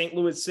 right? St.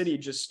 Louis City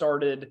just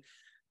started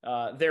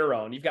their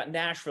own. You've got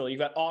Nashville, you've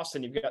got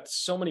Austin, you've got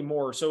so many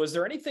more. So is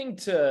there anything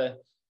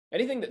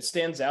that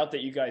stands out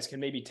that you guys can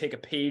maybe take a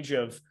page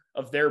of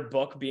their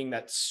book, being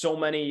that so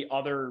many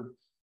other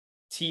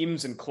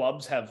teams and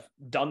clubs have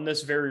done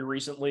this very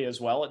recently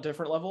as well at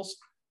different levels?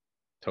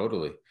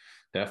 Totally.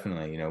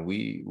 Definitely.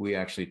 We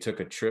actually took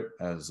a trip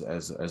as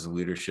a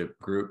leadership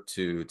group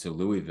to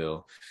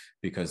Louisville,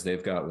 because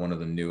they've got one of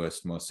the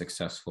newest, most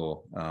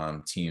successful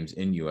teams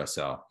in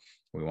USL.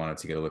 We wanted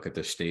to get a look at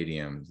the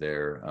stadium,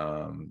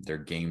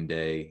 their game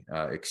day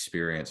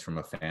experience from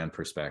a fan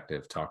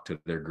perspective, talk to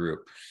their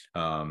group,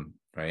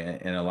 right?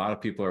 And a lot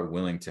of people are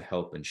willing to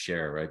help and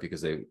share, right?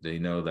 Because they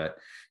know that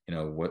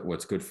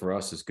what's good for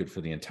us is good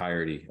for the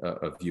entirety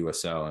of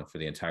USL and for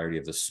the entirety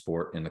of the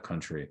sport in the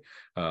country.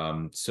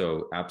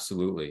 So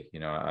absolutely,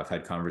 I've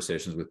had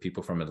conversations with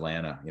people from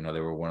Atlanta. They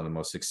were one of the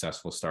most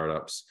successful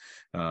startups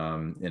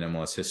in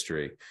MLS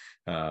history.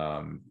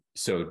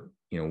 So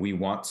we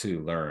want to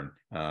learn.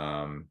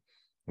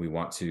 We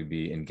want to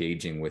be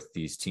engaging with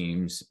these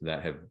teams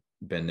that have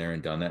been there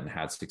and done that and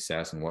had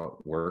success, and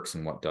what works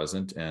and what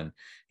doesn't. And,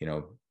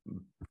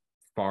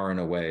 far and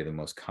away the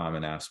most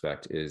common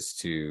aspect is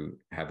to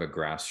have a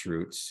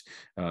grassroots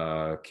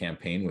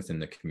campaign within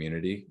the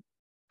community,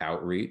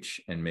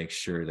 outreach, and make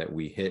sure that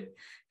we hit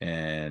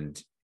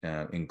and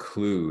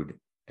include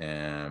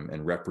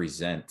and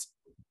represent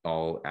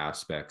all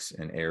aspects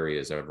and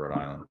areas of Rhode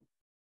Island.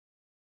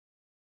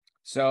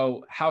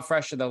 So how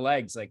fresh are the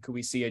legs? Like, could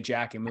we see a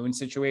Jack and Moon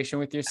situation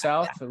with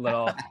yourself? A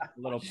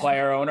little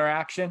player owner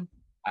action?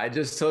 I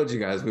just told you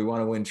guys we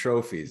want to win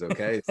trophies.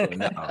 Okay. So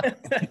no.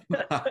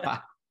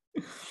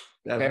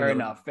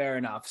 Fair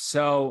enough.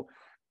 So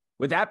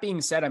with that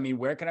being said, I mean,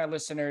 where can our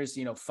listeners,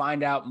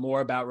 find out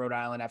more about Rhode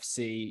Island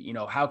FC?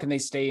 How can they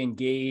stay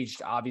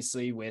engaged,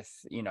 obviously, with,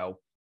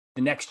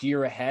 the next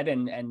year ahead,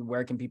 and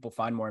where can people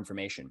find more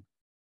information?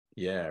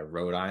 Yeah,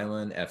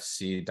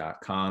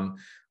 rhodeislandfc.com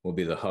will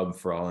be the hub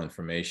for all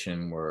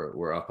information.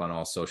 We're up on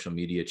all social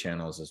media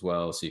channels as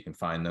well, so you can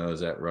find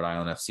those at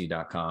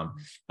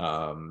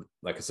rhodeislandfc.com.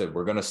 Like I said,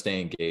 we're going to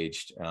stay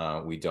engaged.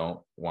 We don't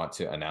want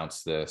to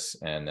announce this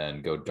and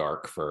then go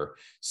dark for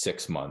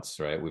 6 months,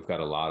 right? We've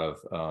got a lot of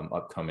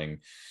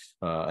upcoming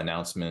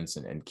announcements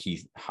and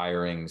key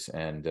hirings,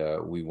 and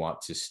we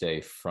want to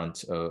stay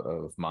front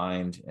of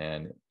mind.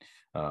 And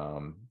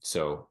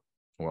so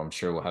I'm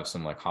sure we'll have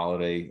some like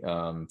holiday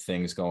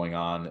things going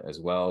on as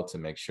well to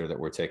make sure that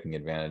we're taking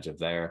advantage of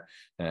there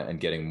and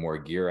getting more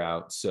gear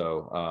out.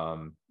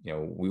 So,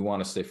 we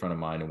want to stay front of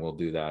mind, and we'll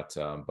do that.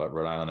 But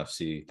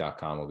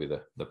rhodeislandfc.com will be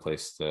the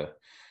place to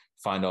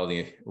find all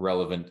the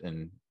relevant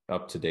and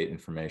up-to-date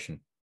information.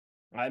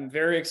 I'm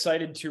very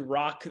excited to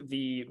rock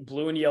the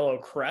blue and yellow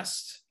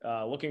crest.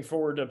 Looking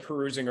forward to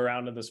perusing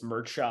around in this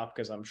merch shop,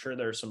 because I'm sure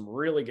there's some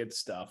really good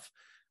stuff.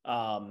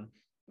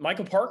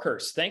 Michael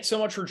Parkhurst, thanks so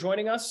much for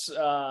joining us.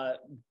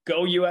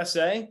 Go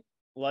USA.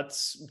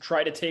 Let's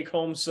try to take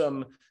home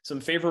some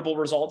favorable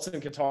results in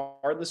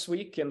Qatar this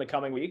week, in the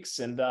coming weeks.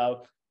 And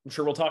I'm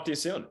sure we'll talk to you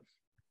soon.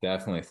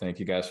 Definitely. Thank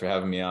you guys for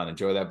having me on.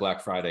 Enjoy that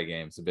Black Friday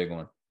game. It's a big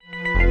one.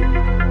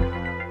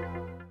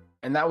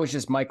 And that was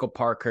just Michael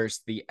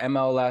Parkhurst, the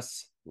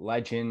MLS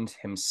legend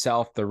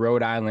himself, the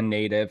Rhode Island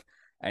native,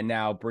 and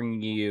now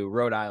bringing you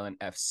Rhode Island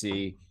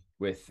FC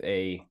with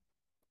a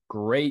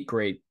great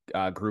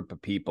group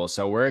of people.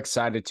 So we're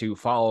excited to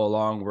follow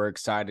along. We're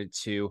excited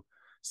to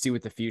see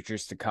what the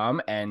future's to come,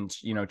 and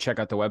check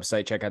out the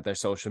website, check out their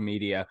social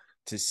media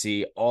to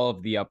see all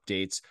of the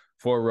updates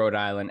for Rhode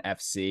Island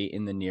FC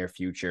in the near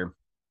future.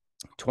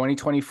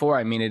 2024,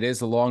 I mean, it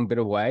is a long bit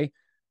away,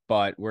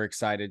 but we're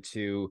excited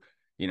to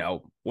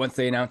once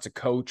they announce a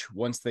coach,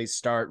 once they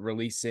start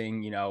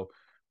releasing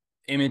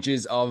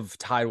images of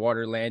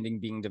Tidewater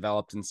Landing being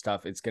developed and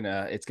stuff, it's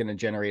gonna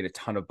generate a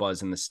ton of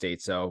buzz in the state.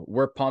 So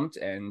we're pumped,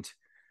 and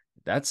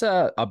that's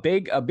a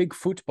big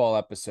football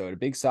episode, a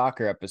big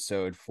soccer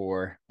episode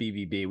for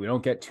BVB. We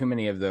don't get too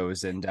many of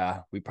those, and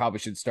we probably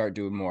should start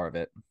doing more of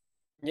it.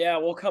 Yeah,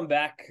 we'll come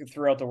back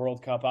throughout the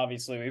World Cup.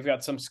 Obviously, we've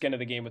got some skin of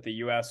the game with the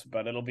US,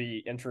 but it'll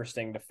be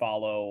interesting to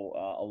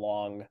follow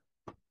along.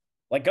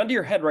 Like, gun to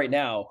your head right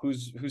now,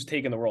 who's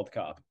taking the World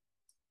Cup?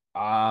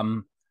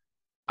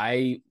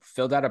 I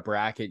filled out a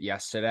bracket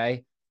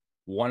yesterday.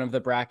 One of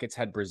the brackets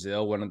had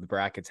Brazil, one of the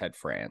brackets had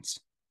France.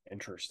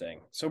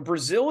 Interesting. So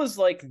Brazil is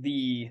like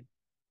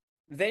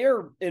they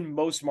are in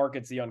most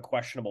markets the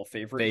unquestionable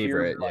favorite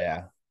here,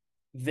 yeah.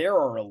 There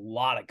are a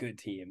lot of good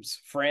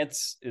teams.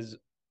 France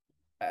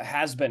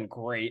has been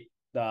great.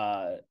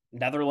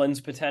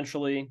 Netherlands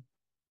potentially.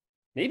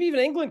 Maybe even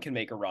England can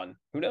make a run.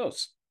 Who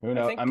knows? Who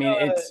knows? I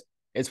mean,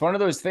 it's one of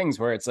those things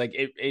where it's like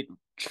it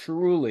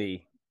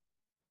truly,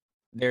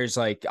 there's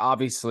like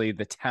obviously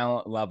the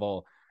talent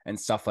level and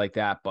stuff like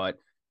that, but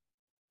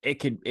it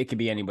could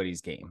be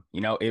anybody's game.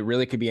 It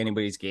really could be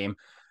anybody's game.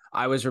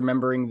 I was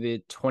remembering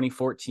the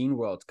 2014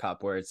 World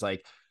Cup, where it's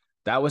like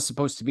that was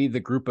supposed to be the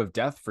group of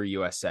death for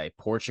USA: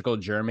 Portugal,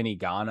 Germany,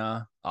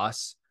 Ghana,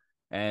 us,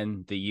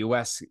 and the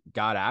US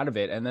got out of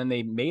it. And then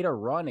they made a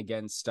run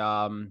against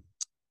who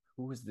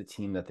was the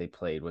team that they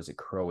played? Was it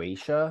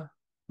Croatia?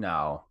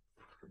 No.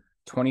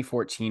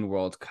 2014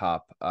 World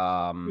Cup.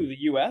 The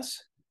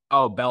US?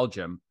 Oh,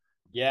 Belgium.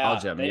 Yeah.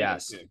 Belgium,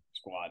 yes.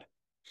 Squad.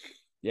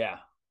 Yeah.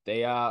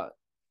 They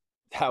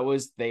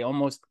almost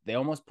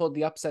pulled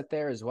the upset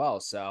there as well.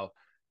 So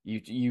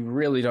you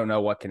really don't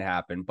know what can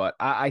happen. But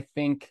I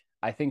think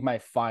my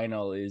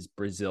final is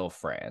Brazil,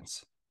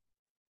 France.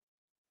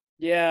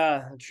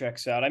 Yeah, it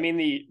checks out. I mean,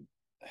 the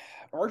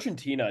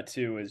Argentina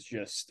too is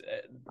just,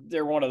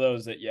 they're one of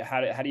those that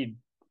how do you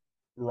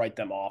write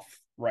them off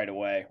right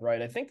away,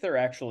 right? I think they're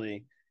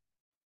actually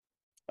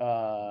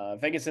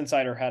Vegas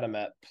Insider had them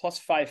at plus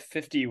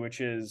 550,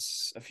 which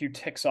is a few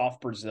ticks off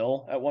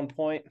Brazil at one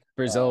point.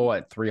 Brazil,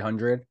 what,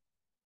 300?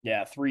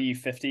 Yeah,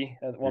 350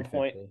 at one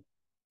point.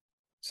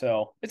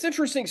 So it's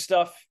interesting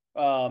stuff.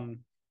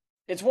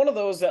 It's one of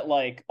those that,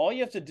 like, all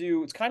you have to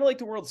do, it's kind of like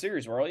the World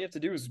Series, where all you have to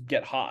do is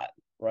get hot,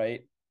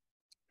 right?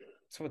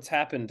 So what's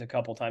happened a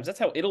couple times. That's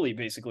how Italy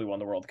basically won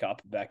the World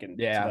Cup back in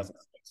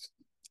 2006.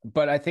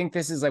 But I think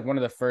this is like one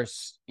of the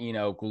first,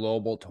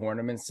 global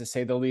tournaments, to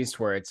say the least,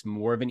 where it's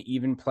more of an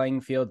even playing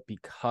field,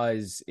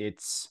 because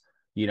it's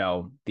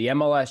the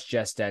MLS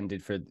just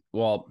ended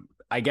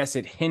I guess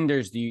it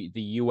hinders the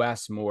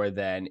US more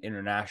than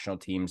international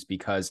teams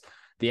because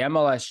the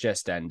MLS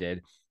just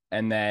ended.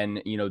 And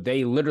then,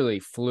 they literally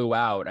flew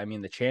out. I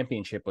mean, the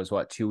championship was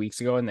 2 weeks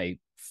ago, and they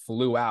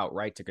flew out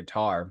right to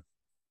Qatar.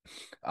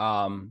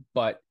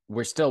 But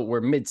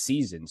we're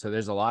mid-season. So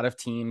there's a lot of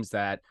teams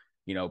that,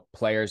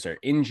 players are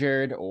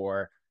injured,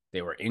 or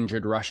they were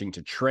injured rushing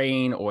to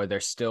train, or they're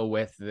still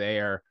with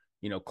their,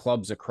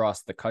 clubs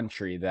across the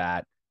country.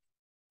 That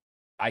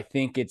I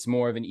think it's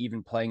more of an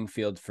even playing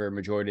field for a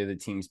majority of the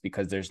teams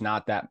because there's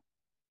not that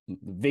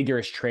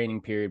vigorous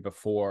training period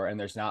before, and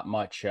there's not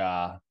much,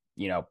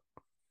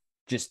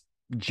 just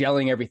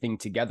gelling everything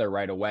together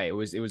right away. It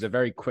was a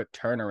very quick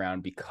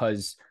turnaround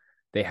because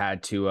they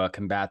had to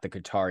combat the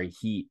Qatari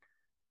heat,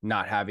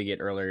 not having it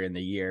earlier in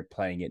the year,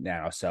 playing it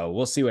now. So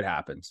we'll see what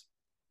happens.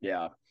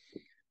 Yeah.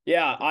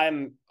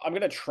 I'm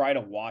gonna try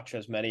to watch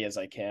as many as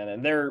I can,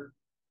 and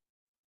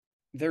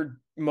they're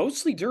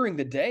mostly during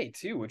the day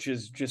too, which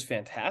is just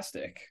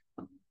fantastic.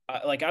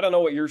 I don't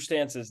know what your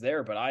stance is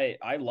there, but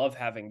I love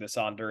having this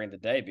on during the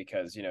day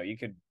because you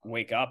could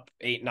wake up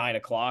 8-9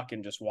 o'clock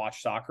and just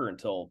watch soccer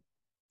until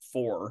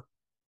 4.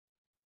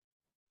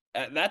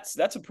 That's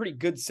a pretty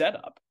good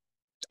setup.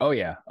 Oh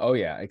yeah,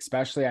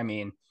 especially, I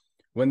mean,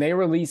 when they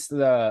released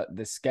the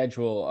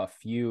schedule a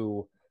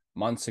few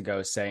months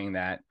ago saying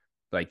that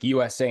like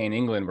USA and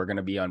England were going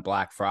to be on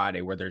Black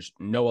Friday where there's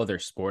no other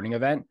sporting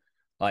event,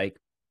 like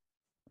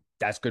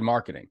that's good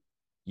marketing.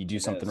 You do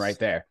something right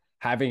there.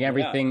 Having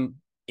everything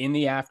in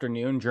the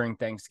afternoon during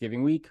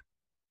Thanksgiving week,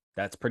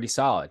 that's pretty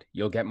solid.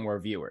 You'll get more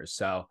viewers.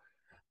 So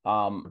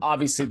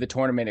obviously the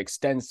tournament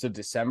extends to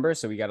December,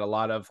 so we got a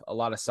lot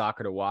of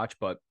soccer to watch,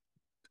 but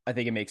I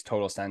think it makes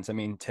total sense. I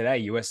mean, today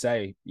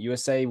USA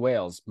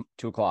Wales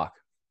 2:00.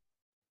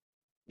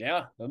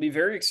 Yeah, it'll be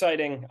very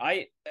exciting.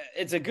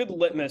 It's a good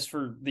litmus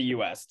for the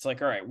US. It's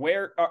like, all right,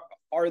 where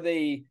are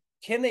they?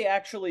 Can they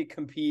actually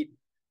compete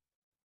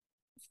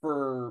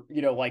for,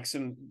 like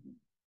some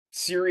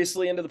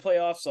seriously into the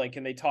playoffs? Like,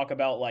 can they talk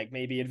about like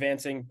maybe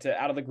advancing to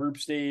out of the group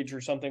stage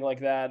or something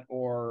like that?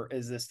 Or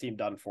is this team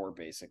done for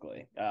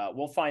basically?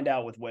 We'll find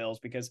out with Wales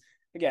because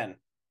again,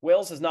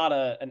 Wales is not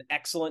an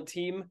excellent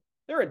team.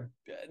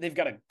 They've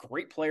got a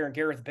great player in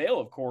Gareth Bale,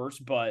 of course,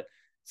 but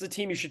it's a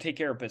team you should take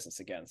care of business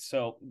against.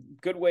 So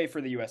good way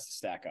for the U.S. to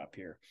stack up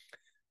here.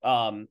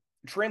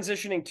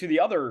 Transitioning to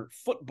the other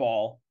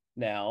football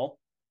now.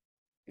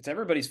 It's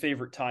everybody's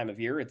favorite time of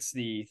year. It's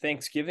the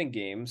Thanksgiving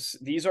games.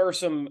 These are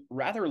some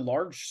rather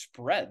large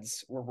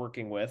spreads we're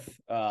working with.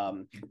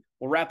 We'll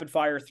rapid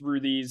fire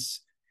through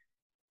these.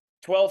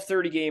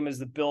 12:30 game is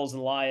the Bills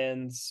and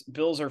Lions.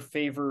 Bills are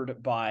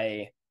favored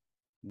by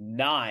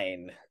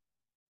 9.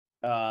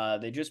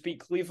 They just beat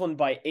Cleveland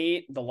by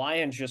 8. The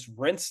Lions just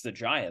rinsed the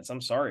Giants.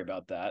 I'm sorry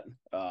about that.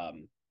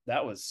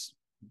 That was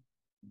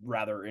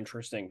rather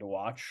interesting to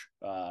watch.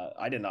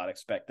 I did not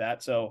expect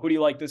that. So who do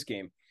you like this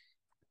game?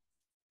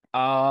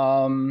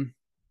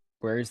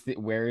 Where is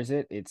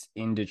it? It's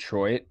in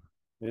Detroit.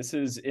 This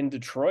is in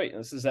Detroit.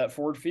 This is at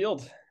Ford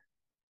Field.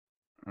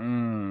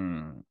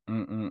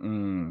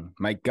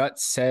 My gut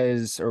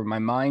says, or my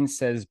mind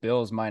says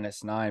Bills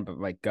 -9, but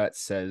my gut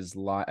says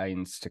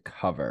Lions to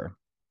cover.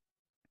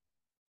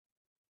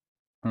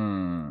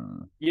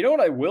 You know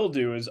what I will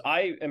do is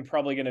I am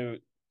probably going to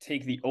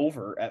take the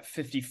over at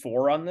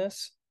 54 on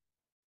this.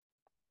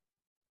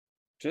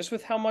 Just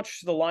with how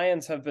much the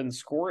Lions have been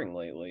scoring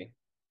lately.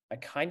 I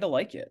kind of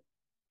like it.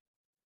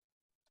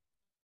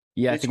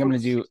 Yeah, I think I'm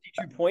going to do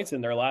 62 points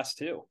in their last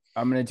 2.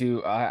 I'm going to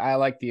do I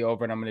like the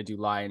over, and I'm going to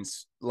do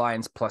Lions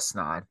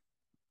 +9.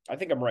 I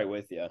think I'm right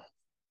with you.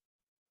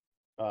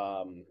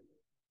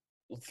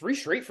 3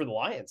 straight for the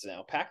Lions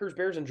now. Packers,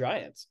 Bears, and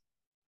Giants.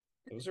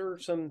 Those are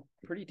some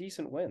pretty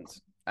decent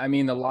wins. I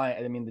mean,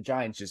 the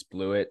Giants just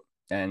blew it,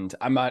 and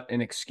I'm not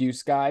an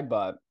excuse guy,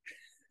 but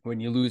when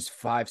you lose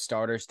 5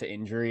 starters to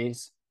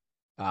injuries,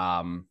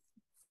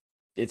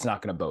 it's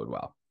not going to bode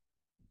well.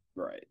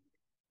 Right.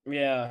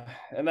 Yeah,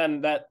 and then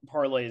that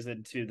parlays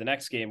into the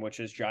next game, which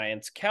is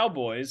Giants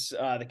Cowboys.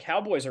 The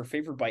Cowboys are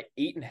favored by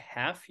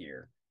 8.5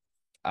 here.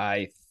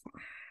 I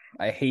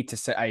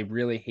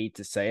really hate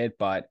to say it,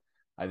 but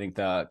I think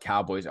the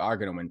Cowboys are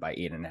going to win by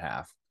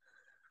 8.5.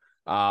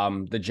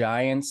 The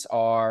Giants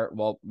are,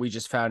 well, we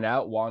just found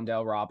out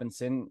Wan'Dale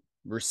Robinson,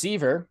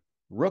 receiver,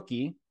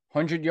 rookie,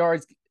 100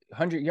 yards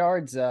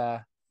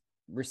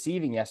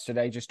receiving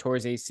yesterday, just tore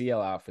his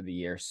ACL out for the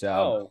year.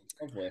 So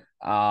okay.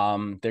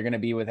 They're going to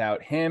be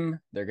without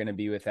him. They're going to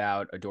be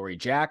without Adoree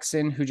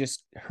Jackson, who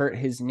just hurt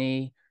his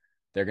knee.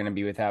 They're going to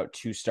be without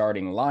 2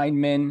 starting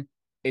linemen.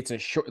 It's a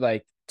short,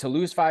 like, to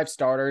lose 5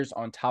 starters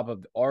on top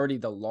of already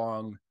the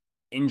long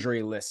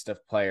injury list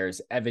of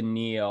players. Evan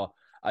Neal,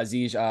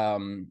 Aziz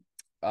Ojulari,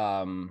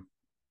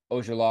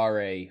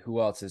 who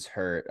else is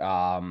hurt?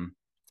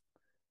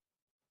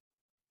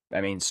 I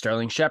mean,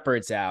 Sterling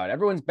Shepard's out.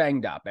 Everyone's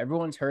banged up.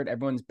 Everyone's hurt.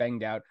 Everyone's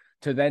banged out.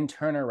 To then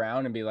turn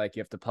around and be like,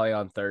 you have to play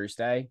on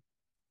Thursday.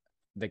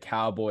 The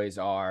Cowboys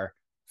are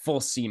full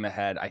steam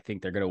ahead. I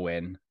think they're going to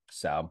win.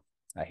 So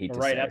I hate to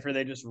Right say it. after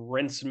they just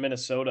rinsed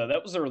Minnesota.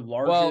 That was their Well,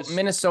 largest.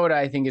 Minnesota,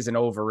 I think, is an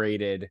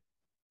overrated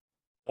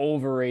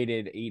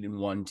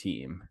 8-1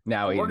 team.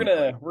 Now We're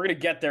 8-1. gonna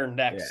get there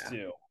next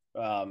Yeah.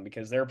 too,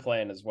 because they're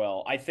playing as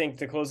well. I think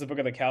to close the book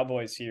of the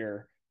Cowboys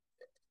here,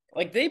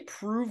 like they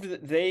proved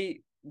that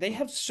they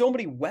have so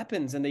many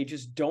weapons and they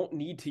just don't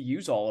need to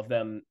use all of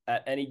them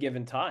at any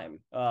given time.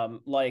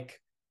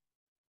 Like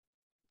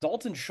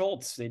Dalton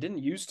Schultz, they didn't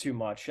use too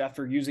much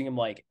after using him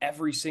like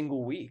every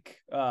single week.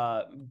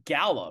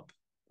 Gallup,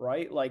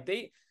 right? Like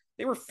they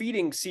were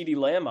feeding CeeDee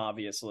Lamb,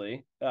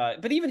 obviously,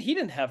 but even he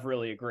didn't have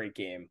really a great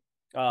game.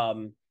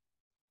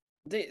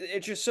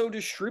 It's just so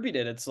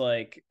distributed. It's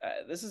like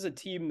this is a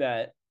team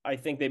that I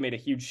think they made a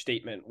huge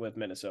statement with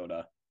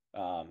Minnesota.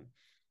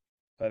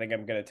 So I think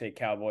I'm going to take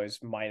Cowboys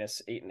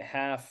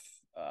 -8.5.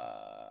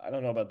 I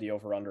don't know about the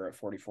over under at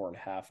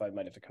 44.5. I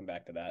might have to come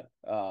back to that.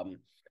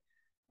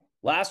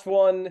 Last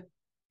one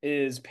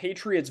is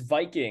Patriots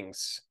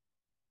Vikings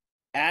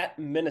at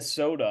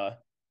Minnesota.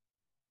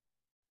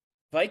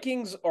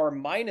 Vikings are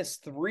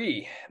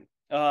 -3.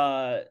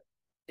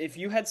 If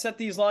you had set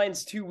these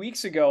lines 2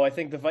 weeks ago, I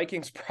think the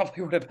Vikings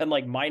probably would have been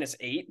like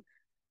 -8.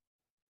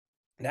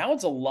 Now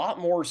it's a lot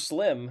more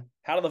slim.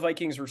 How do the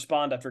Vikings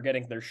respond after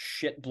getting their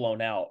shit blown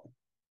out?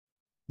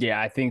 Yeah,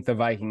 I think the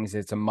Vikings,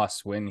 it's a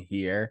must win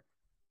here.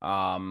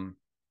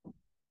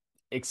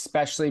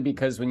 Especially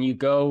because when you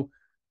go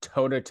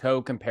toe to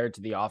toe compared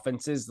to the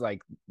offenses,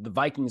 like the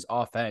Vikings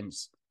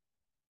offense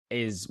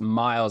is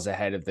miles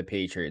ahead of the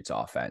Patriots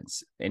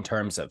offense in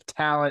terms of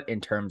talent, in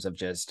terms of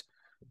just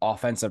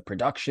offensive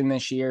production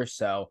this year.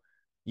 So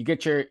you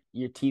get your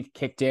teeth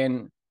kicked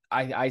in.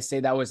 I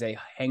say that was a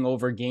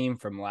hangover game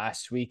from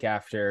last week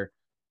after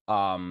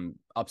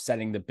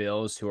upsetting the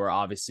Bills, who are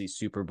obviously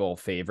Super Bowl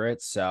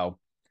favorites. So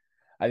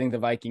I think the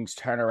Vikings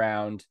turn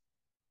around.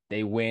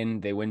 They win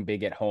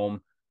big at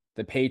home.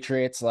 The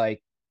Patriots,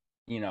 like,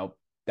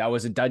 that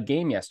was a dud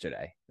game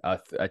yesterday. A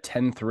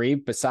 10-3,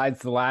 besides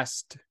the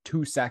last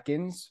 2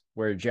 seconds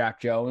where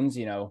Jack Jones,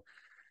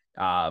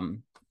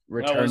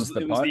 returns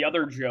the It was punt. the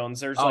other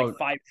Jones. There's like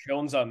 5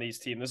 Jones on these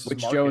teams. This is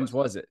Which Marcus. Jones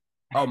was it?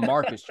 Oh,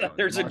 Marcus Jones.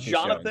 There's Marcus a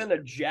Jonathan,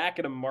 Jones. a Jack,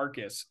 and a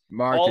Marcus.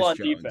 Marcus all on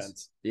Jones.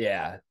 defense.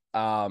 Yeah.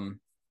 And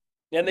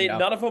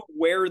none of them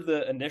wear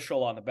the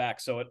initial on the back,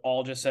 so it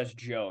all just says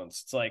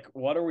Jones. It's like,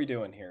 what are we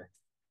doing here?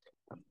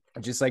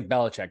 Just like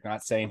Belichick,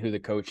 not saying who the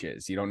coach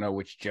is. You don't know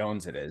which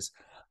Jones it is.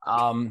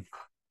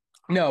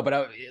 No,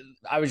 but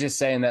I was just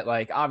saying that,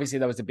 like, obviously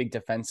that was a big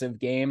defensive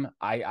game.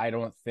 I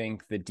don't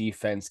think the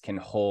defense can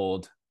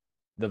hold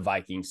the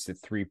Vikings to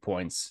 3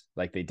 points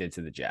like they did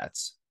to the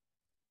Jets.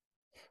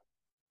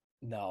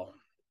 No.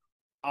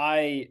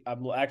 I'm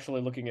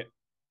actually looking at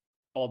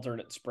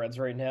alternate spreads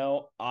right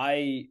now.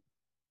 I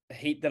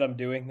hate that I'm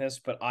doing this,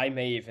 but I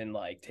may even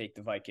like take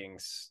the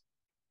Vikings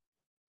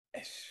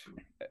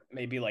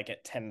maybe like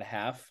at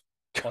 10.5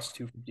 plus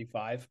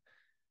 255.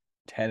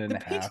 10.5. The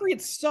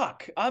Patriots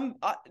suck.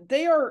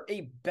 They are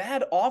a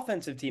bad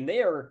offensive team.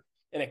 They are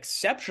an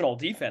exceptional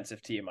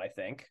defensive team, I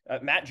think.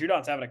 Matt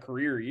Judon's having a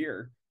career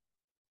year.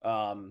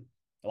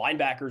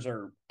 Linebackers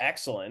are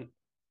excellent.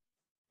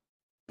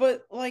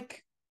 But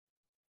like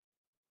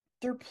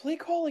their play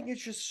calling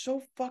is just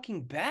so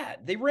fucking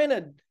bad. They ran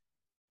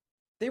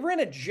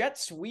a jet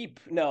sweep.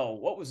 No,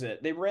 what was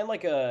it? They ran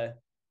like they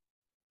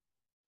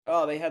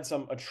had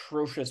some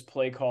atrocious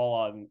play call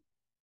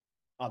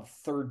on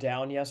third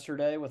down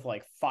yesterday with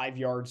like 5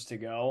 yards to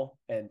go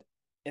and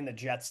in the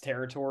Jets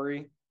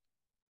territory.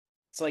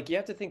 It's like you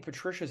have to think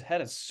Patricia's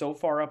head is so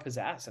far up his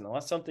ass, and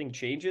unless something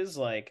changes,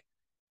 like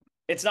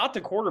it's not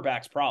the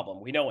quarterback's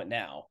problem. We know it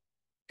now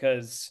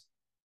because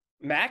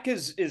Mac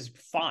is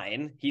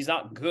fine. He's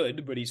not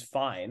good, but he's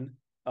fine.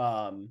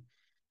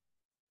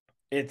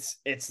 It's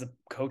the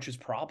coach's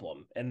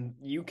problem, and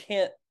you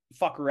can't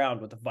fuck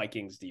around with the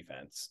Vikings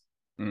defense.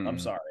 I'm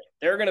sorry.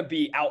 They're going to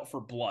be out for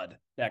blood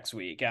next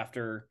week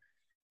after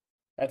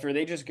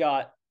they just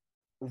got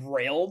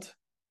railed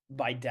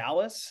by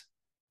Dallas.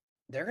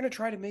 They're going to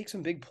try to make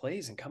some big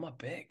plays and come up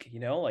big,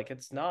 like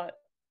it's not.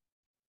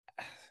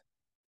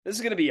 This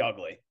is going to be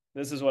ugly.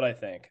 This is what I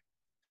think.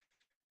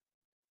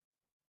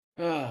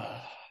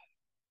 And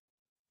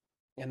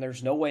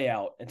there's no way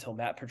out until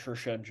Matt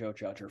Patricia and Joe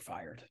Judge are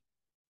fired.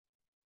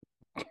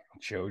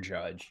 Joe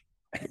Judge.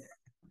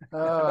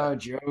 Oh,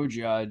 Joe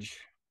Judge.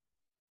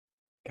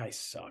 Guy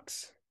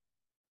sucks.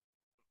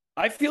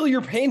 I feel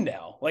your pain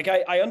now. Like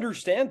I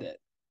understand it.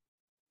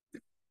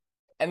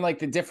 And like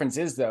the difference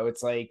is though,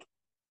 it's like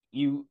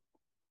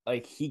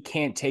he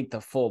can't take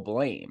the full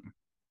blame.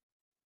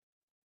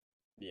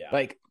 Yeah.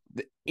 Like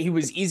he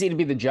was easy to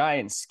be the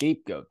Giants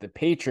scapegoat. The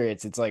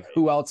Patriots, it's like,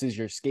 who else is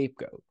your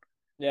scapegoat?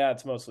 Yeah,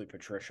 it's mostly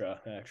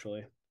Patricia,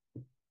 actually.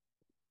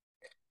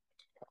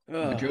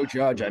 Joe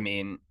Judge, I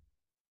mean,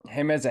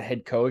 him as a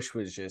head coach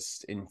was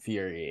just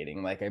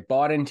infuriating. Like I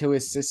bought into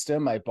his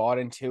system. I bought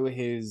into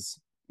his,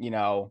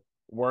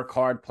 work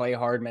hard, play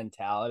hard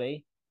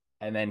mentality.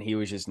 And then he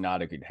was just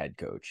not a good head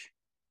coach.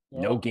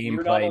 No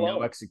gameplay,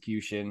 no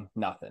execution,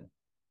 nothing.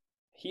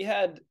 He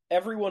had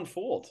everyone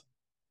fooled.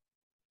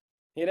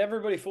 He had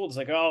everybody fooled. It's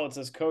like, oh, it's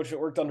this coach that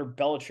worked under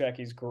Belichick.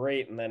 He's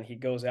great. And then he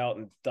goes out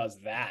and does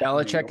that in New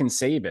Belichick York. and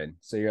Saban.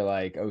 So you're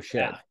like, oh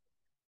shit, Yeah.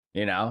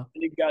 you know?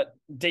 And you've got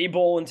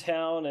Daboll in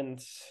town, and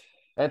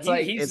It's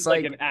like he's it's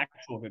like like an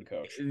actual good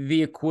coach.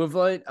 the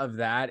equivalent of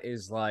that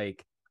is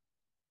like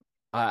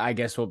I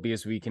guess well,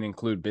 because we can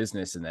include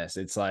business in this.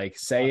 It's like,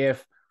 say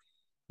if,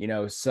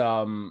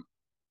 some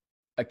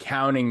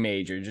accounting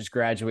major just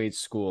graduates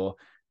school,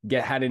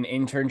 had an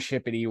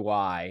internship at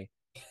EY,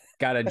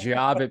 got a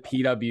job at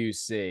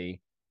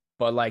PwC,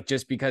 but like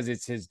just because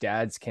it's his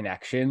dad's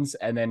connections,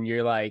 and then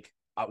you're like,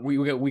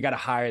 we got to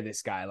hire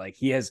this guy. Like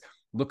he has,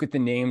 look at the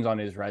names on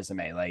his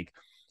resume, like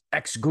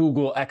ex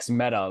Google, ex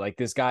Meta. Like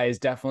this guy is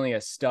definitely a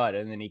stud,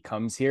 and then he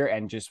comes here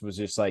and just was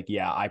just like,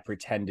 yeah, I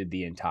pretended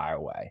the entire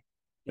way.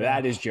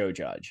 That is Joe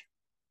Judge.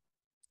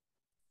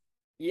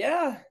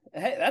 Yeah,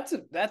 hey,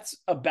 that's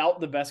about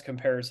the best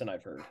comparison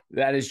I've heard.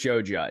 That is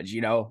Joe Judge.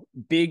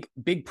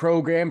 Big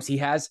programs. He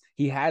has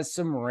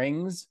some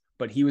rings,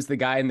 but he was the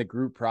guy in the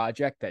group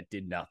project that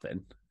did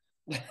nothing.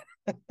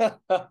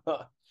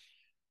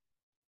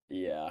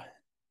 Yeah.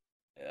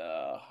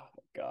 Oh,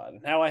 God.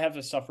 Now I have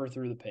to suffer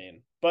through the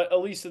pain. But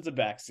at least it's a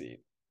backseat.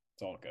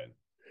 It's all good.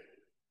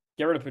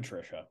 Get rid of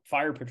Patricia.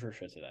 Fire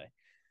Patricia today.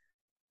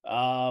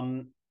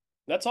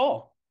 That's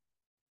all.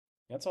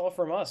 That's all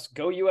from us.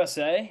 Go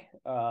USA.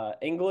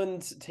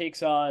 England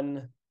takes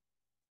on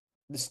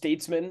the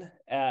Statesman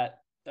at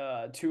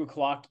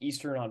 2:00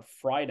 Eastern on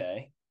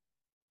Friday.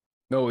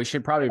 No, we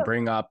should probably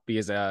bring up,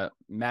 because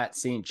Matt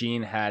St.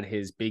 Jean had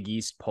his Big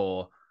East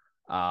poll,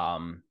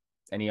 and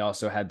he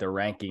also had the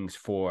rankings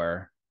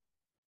for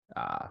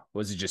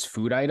was it just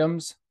food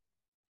items?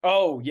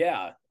 Oh,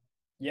 yeah.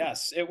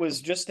 Yes, it was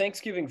just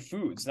Thanksgiving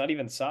foods, not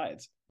even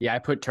sides. Yeah, I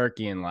put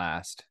turkey in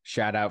last.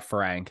 Shout out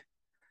Frank.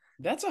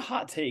 That's a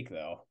hot take,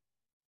 though.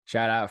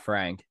 Shout out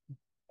Frank.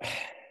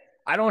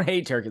 I don't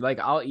hate turkey. Like,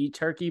 I'll eat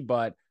turkey,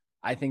 but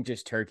I think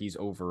just turkey's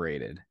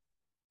overrated.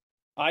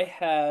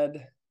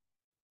 I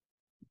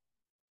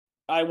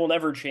will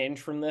never change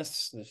from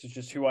this. This is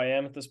just who I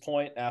am at this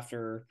point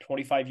after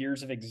 25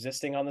 years of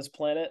existing on this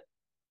planet.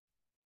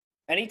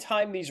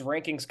 Anytime these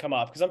rankings come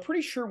up, because I'm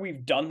pretty sure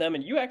we've done them,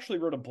 and you actually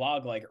wrote a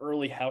blog like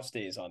early house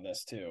days on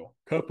this too.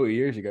 A couple of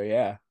years ago,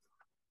 yeah.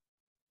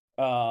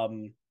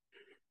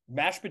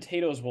 Mashed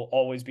potatoes will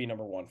always be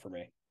number one for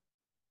me.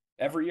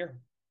 Every year.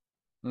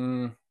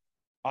 I'm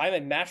a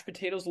mashed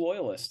potatoes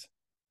loyalist.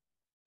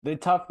 The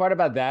tough part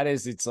about that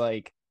is it's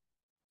like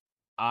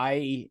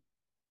I'm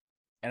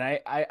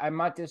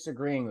not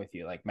disagreeing with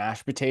you. Like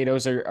mashed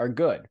potatoes are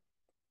good.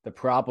 The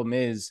problem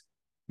is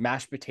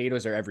mashed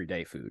potatoes are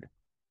everyday food.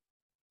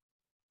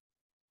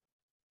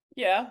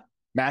 Yeah.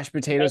 Mashed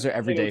potatoes are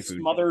everyday food.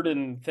 Smothered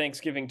in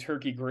Thanksgiving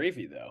turkey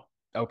gravy, though.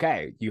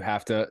 Okay, you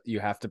have to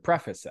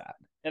preface that.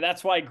 And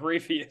that's why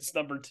gravy is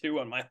number 2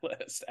 on my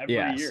list every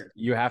year.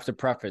 You have to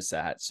preface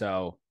that.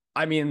 So,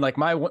 I mean, like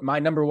my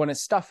number one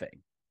is stuffing.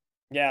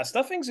 Yeah,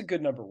 stuffing's a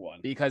good number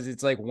 1. Because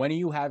it's like, when are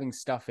you having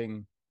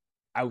stuffing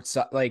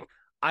outside? Like,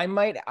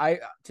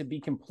 to be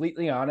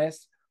completely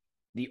honest,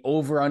 the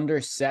over-under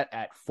set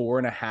at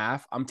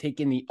 4.5. I'm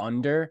taking the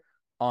under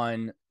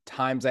on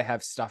times I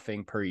have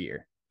stuffing per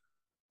year.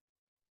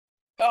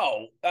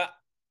 Oh,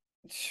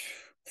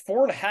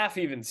 4.5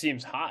 even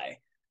seems high.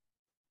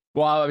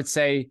 Well, I would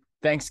say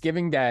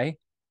Thanksgiving Day,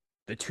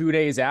 the 2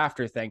 days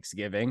after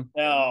Thanksgiving.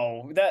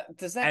 No,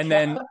 does that and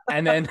count?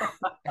 and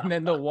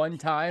then the one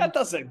time that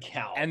doesn't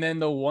count. And then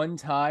the one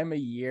time a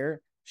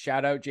year,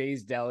 shout out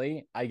Jay's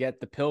Deli, I get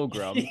the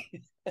Pilgrim,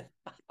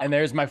 and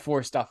there's my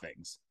 4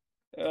 stuffings.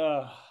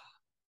 All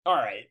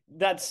right,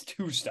 that's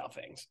 2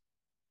 stuffings.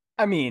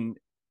 I mean,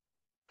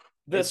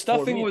 the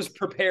stuffing was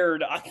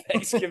prepared on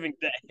Thanksgiving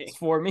Day. It's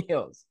 4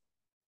 meals.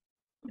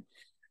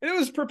 It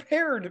was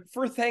prepared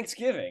for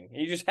Thanksgiving.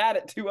 You just had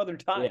it 2 other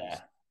times.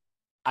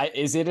 Yeah.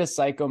 Is it a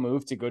psycho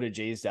move to go to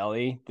Jay's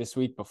Deli this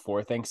week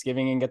before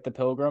Thanksgiving and get the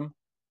Pilgrim?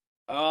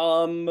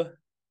 Right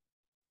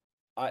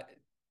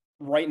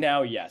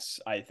now, yes,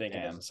 I think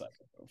it is a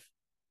psycho move.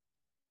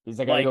 Because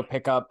I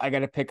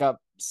gotta pick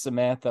up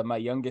Samantha, my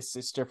youngest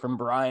sister from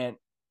Bryant,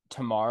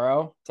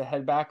 tomorrow to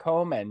head back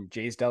home, and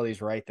Jay's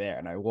Deli's right there.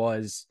 And I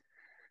was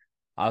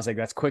like,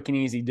 that's quick and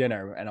easy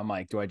dinner. And I'm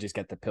like, do I just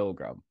get the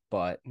Pilgrim?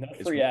 But not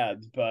free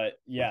ads, but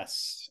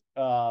yes.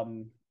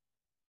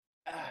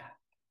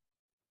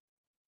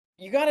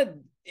 You gotta,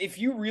 if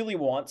you really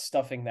want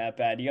stuffing that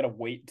bad, you gotta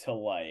wait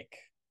till like,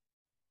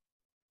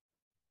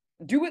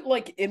 do it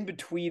like in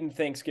between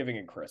Thanksgiving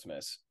and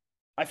Christmas.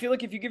 I feel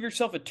like if you give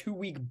yourself a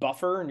 2-week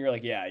buffer and you're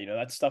like, yeah,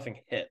 that stuffing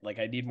hit, like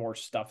I need more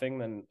stuffing,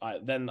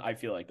 then I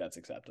feel like that's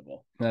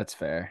acceptable. That's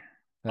fair.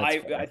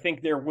 I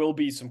think there will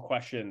be some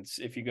questions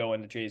if you go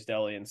into Jay's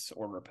Deli and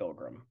order a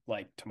Pilgrim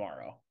like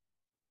tomorrow.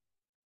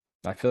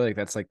 I feel like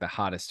that's like the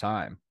hottest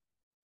time.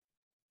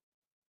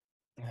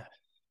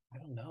 I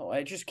don't know.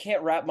 I just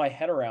can't wrap my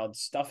head around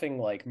stuffing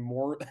like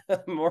more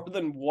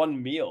than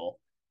one meal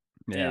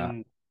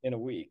in a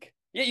week.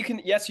 Yeah, you can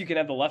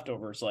have the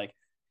leftovers. Like,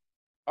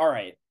 all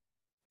right.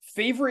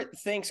 Favorite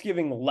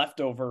Thanksgiving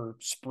leftover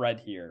spread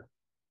here.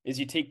 is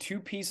you take 2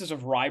 pieces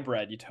of rye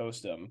bread, you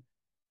toast them,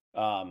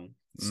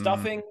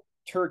 stuffing,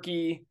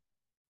 turkey,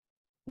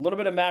 a little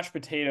bit of mashed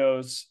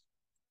potatoes,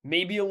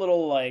 maybe a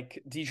little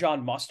like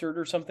Dijon mustard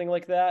or something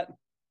like that.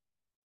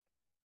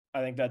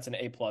 I think that's an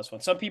A+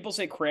 one. Some people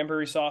say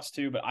cranberry sauce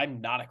too, but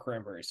I'm not a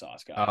cranberry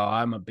sauce guy. Oh,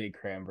 I'm a big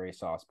cranberry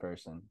sauce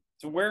person.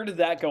 So where did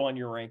that go on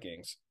your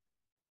rankings?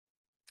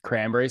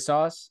 Cranberry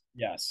sauce?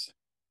 Yes.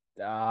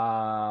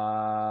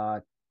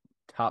 Top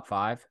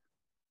 5.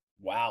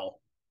 Wow.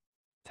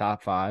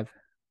 Top 5.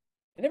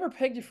 I never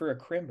pegged you for a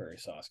cranberry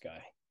sauce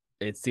guy.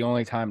 It's the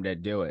only time to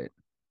do it.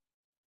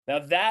 Now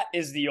that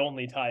is the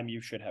only time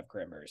you should have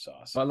cranberry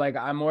sauce. But like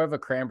I'm more of a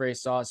cranberry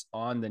sauce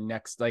on the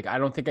next, like I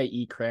don't think I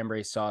eat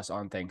cranberry sauce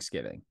on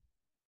Thanksgiving.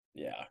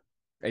 Yeah.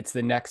 It's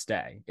the next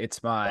day.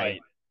 It's my Right.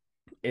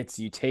 it's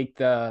you take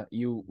the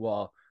you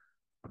well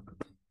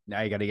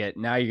now you're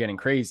getting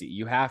crazy.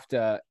 You have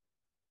to,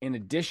 in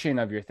addition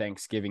of your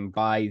Thanksgiving,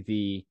 buy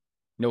the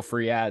no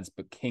free ads,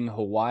 but King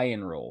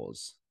Hawaiian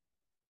rolls.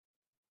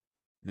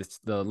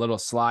 The little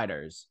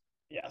sliders.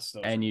 Yes.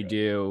 And you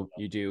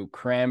do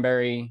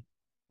cranberry,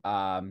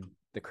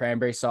 the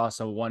cranberry sauce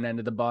on one end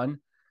of the bun,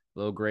 a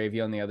little gravy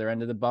on the other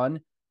end of the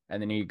bun,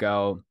 and then you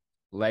go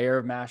layer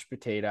of mashed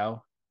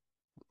potato,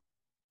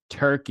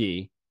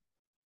 turkey,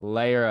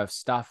 layer of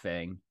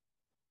stuffing,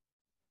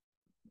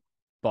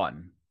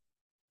 bun.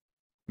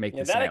 Make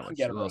the sandwich,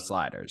 the little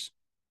sliders.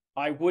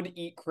 I would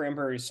eat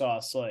cranberry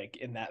sauce like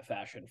in that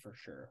fashion for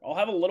sure. I'll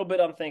have a little bit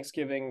on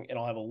Thanksgiving and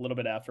I'll have a little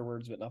bit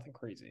afterwards, but nothing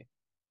crazy.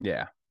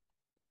 Yeah.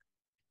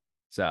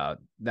 So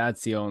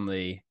that's the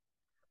only,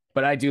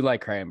 but I do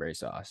like cranberry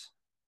sauce.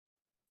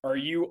 Are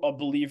you a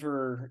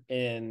believer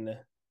in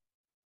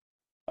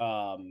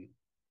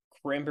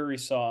cranberry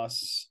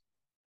sauce?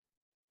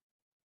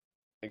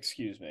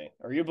 Excuse me.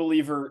 Are you a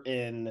believer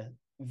in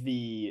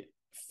the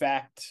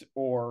fact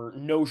or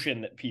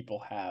notion that people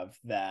have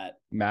that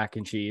mac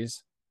and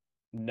cheese?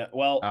 No,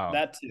 well,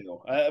 that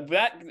too.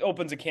 That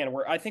opens a can of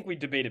worms. I think we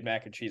debated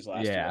mac and cheese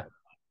last year.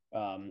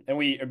 And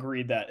we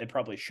agreed that it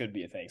probably should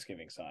be a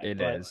Thanksgiving side.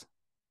 It is.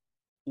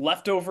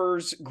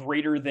 Leftovers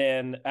greater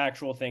than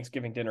actual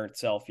Thanksgiving dinner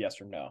itself, yes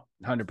or no?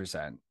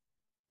 100%.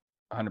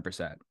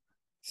 100%.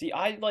 See,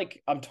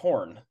 I'm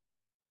torn.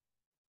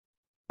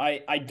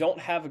 I don't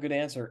have a good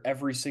answer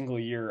every single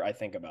year I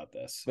think about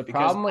this.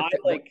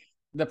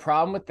 The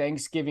problem with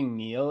Thanksgiving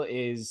meal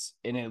is,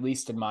 and at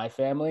least in my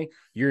family,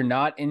 you're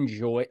not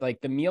the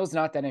meal's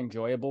not that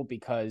enjoyable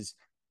because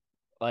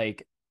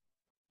like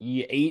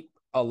you ate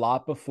a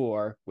lot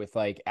before with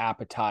like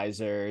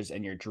appetizers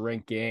and you're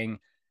drinking.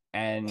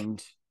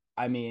 And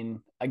I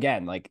mean,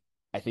 again, like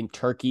I think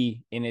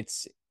turkey in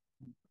its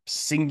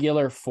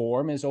singular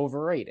form is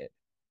overrated.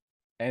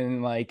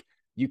 And like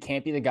you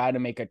can't be the guy to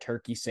make a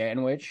turkey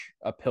sandwich,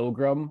 a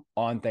pilgrim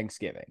on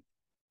Thanksgiving.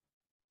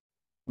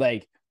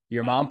 Like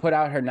your mom put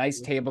out her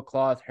nice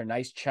tablecloth, her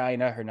nice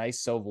china, her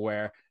nice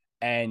silverware,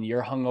 and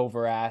your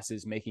hungover ass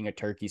is making a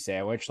turkey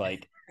sandwich.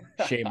 Like,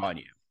 shame on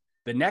you.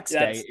 The next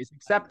day is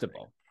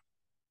acceptable.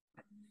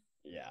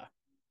 Yeah,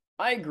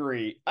 I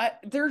agree.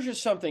 There's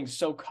just something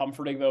so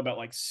comforting though about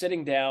like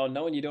sitting down,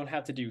 knowing you don't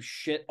have to do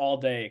shit all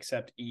day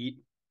except eat.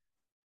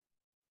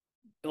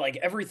 Like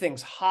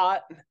everything's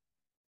hot.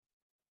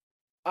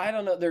 I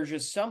don't know. There's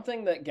just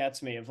something that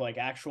gets me of like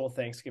actual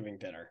Thanksgiving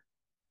dinner.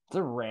 It's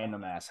a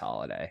random ass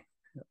holiday.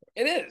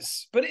 It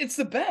is, but it's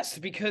the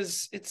best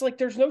because it's like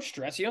there's no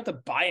stress. You don't have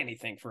to buy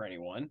anything for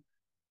anyone.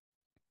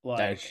 Like,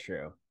 that's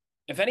true.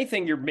 If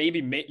anything,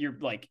 you're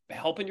like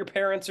helping your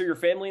parents or your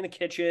family in the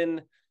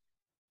kitchen.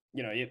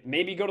 You know, you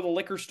maybe go to the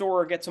liquor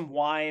store or get some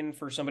wine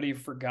for somebody who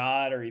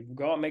forgot, or you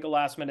go out and make a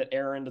last minute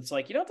errand. It's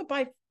like you don't have to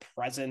buy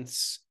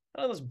presents.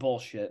 None of this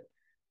bullshit.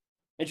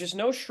 It's just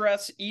no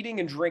stress, eating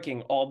and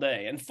drinking all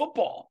day, and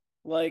football.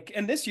 Like,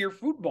 and this year,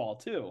 football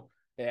too.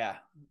 Yeah,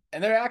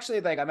 and they're actually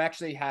like, I'm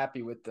actually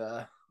happy with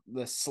the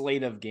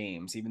slate of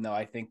games, even though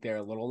I think they're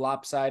a little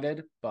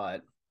lopsided.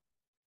 But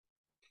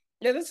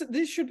yeah,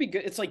 this should be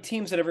good. It's like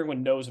teams that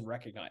everyone knows and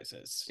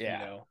recognizes. Yeah,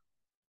 you know,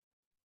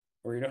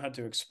 where you don't have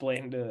to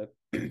explain to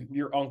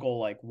your uncle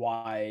like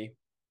why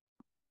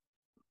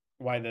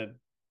the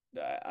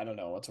I don't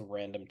know, what's a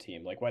random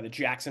team, like why the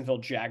Jacksonville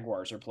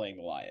Jaguars are playing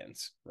the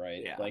Lions, right?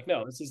 Yeah. Like,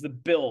 no, this is the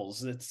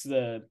Bills, it's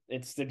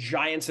the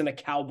Giants and the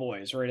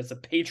Cowboys, right? It's the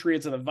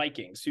Patriots and the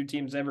Vikings, 2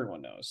 teams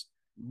everyone knows.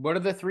 What are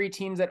the 3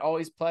 teams that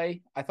always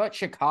play? I thought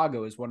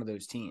Chicago is one of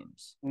those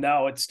teams.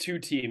 No, it's 2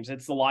 teams.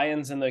 It's the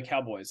Lions and the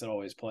Cowboys that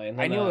always play. And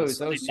then, I knew it was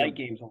those night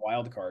games, a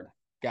wild card.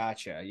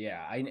 Gotcha.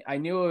 Yeah, I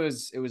knew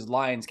it was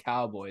Lions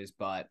Cowboys,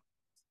 but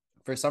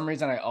for some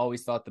reason I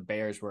always thought the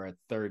Bears were a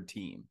 3rd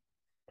team.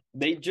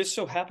 They just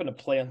so happen to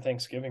play on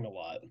Thanksgiving a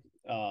lot.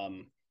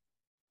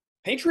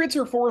 Patriots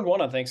are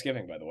 4-1 on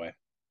Thanksgiving, by the way.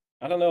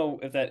 I don't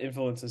know if that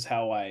influences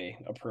how I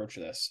approach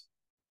this.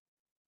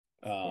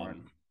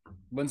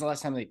 When's the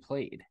last time they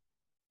played?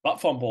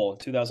 Butt Fumble in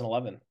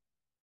 2011.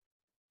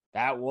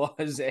 That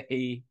was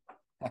a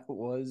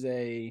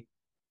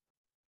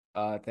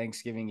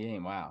Thanksgiving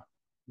game. Wow.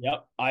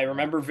 Yep, I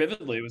remember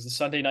vividly. It was a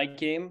Sunday night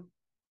game.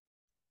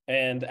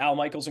 And Al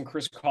Michaels and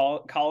Chris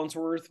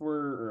Collinsworth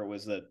were, or it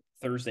was the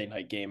Thursday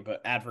night game,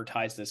 but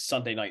advertised as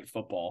Sunday Night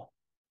Football.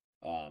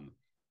 And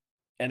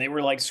they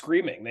were like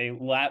screaming. They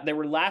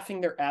were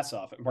laughing their ass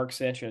off at Mark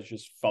Sanchez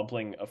just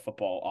fumbling a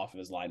football off of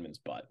his lineman's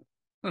butt.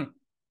 And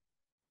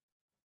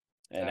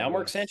now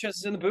Mark Sanchez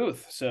is in the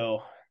booth.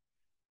 So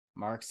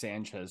Mark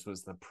Sanchez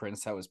was the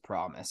prince that was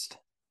promised.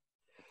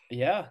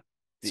 Yeah.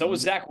 So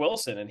was Zach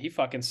Wilson, and he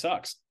fucking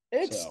sucks.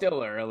 It's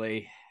still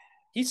early.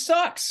 He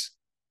sucks.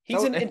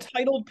 He's an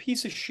entitled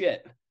piece of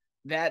shit.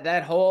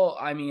 That whole,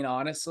 I mean,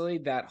 honestly,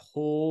 that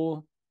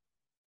whole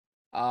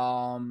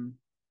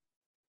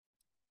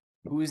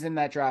who's in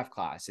that draft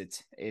class?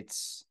 It's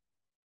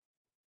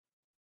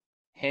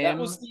him.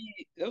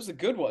 That was a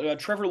good one.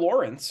 Trevor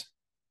Lawrence.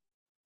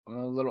 A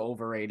little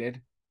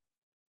overrated.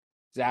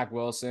 Zach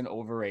Wilson,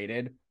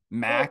 overrated.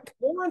 Mac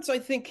Lawrence, I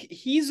think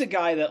he's a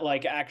guy that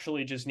like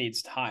actually just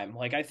needs time.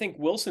 Like I think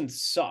Wilson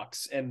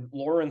sucks, and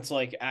Lawrence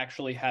like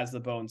actually has the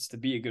bones to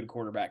be a good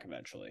quarterback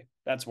eventually.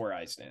 That's where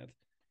I stand.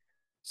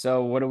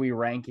 So what are we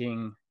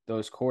ranking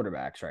those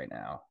quarterbacks right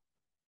now?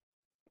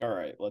 All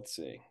right, let's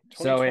see.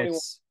 So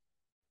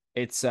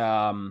it's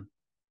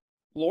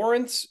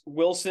Lawrence,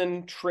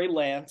 Wilson, Trey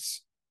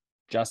Lance,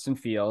 Justin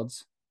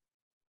Fields,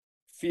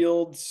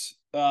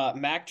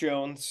 Mac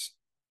Jones,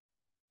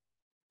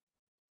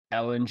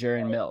 Ellinger,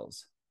 and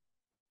Mills.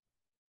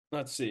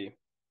 Let's see.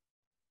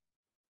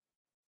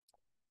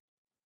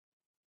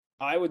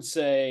 I would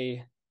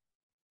say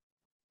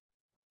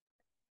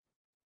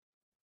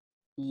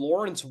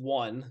Lawrence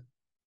 1,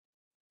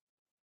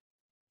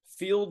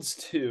 Fields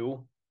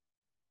 2,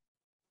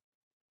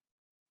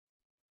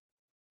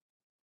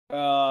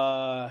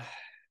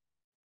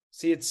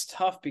 see, it's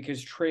tough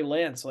because Trey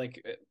Lance,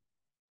 like,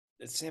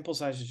 the sample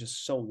size is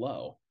just so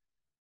low.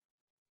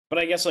 But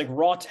I guess like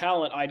raw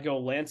talent, I'd go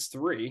Lance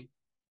 3,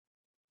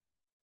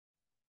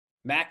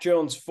 Mac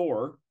Jones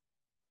 4,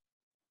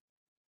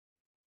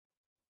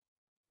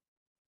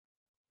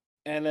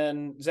 and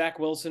then Zach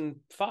Wilson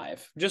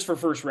 5, just for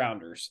first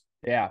rounders.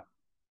 Yeah.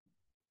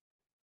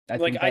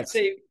 I'd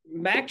say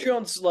Mac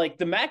Jones, like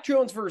the Mac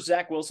Jones versus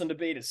Zach Wilson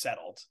debate is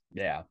settled.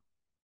 Yeah.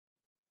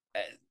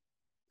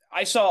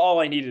 I saw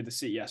all I needed to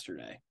see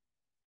yesterday.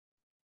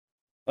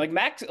 Like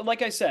Mac,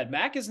 like I said,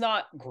 Mac is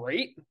not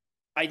great.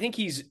 I think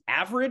he's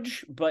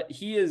average, but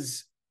he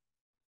is.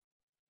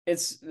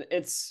 It's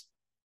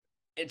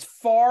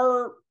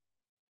far,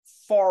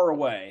 far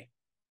away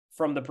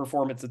from the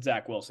performance that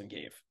Zach Wilson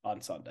gave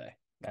on Sunday.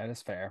 That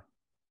is fair.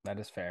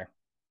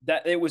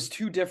 That it was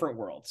two different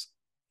worlds.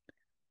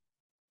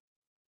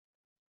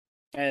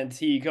 And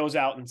he goes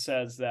out and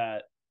says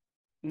that,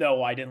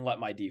 no, I didn't let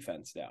my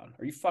defense down.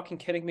 Are you fucking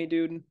kidding me,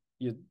 dude?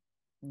 You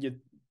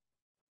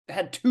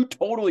had 2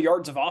 total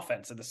yards of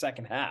offense in the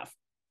second half.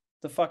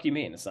 The fuck you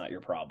mean it's not your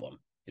problem,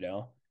 you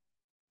know?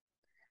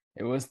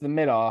 It was the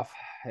mid-off.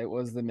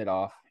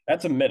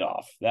 That's a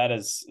mid-off. That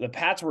is, the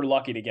Pats were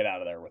lucky to get out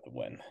of there with a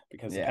win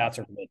because the Pats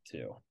are mid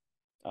too.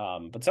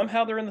 But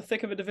somehow they're in the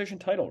thick of a division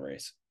title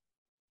race.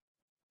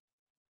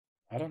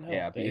 I don't know.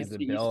 Yeah, because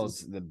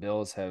the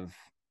Bills have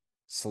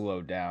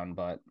slowed down,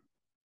 but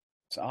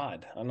it's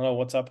odd. I don't know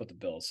what's up with the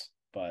Bills,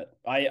 but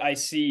I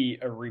see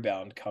a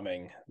rebound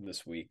coming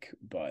this week,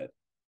 but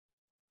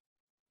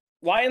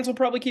Lions will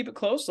probably keep it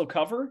close. They'll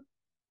cover.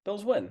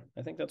 Bills win.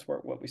 I think that's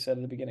what we said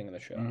at the beginning of the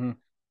show. Mm-hmm.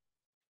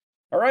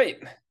 All right.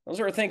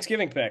 Those are our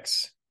Thanksgiving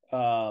picks.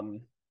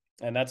 And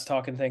that's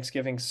talking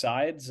Thanksgiving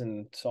sides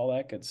and all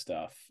that good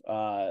stuff.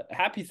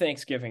 Happy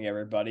Thanksgiving,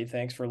 everybody.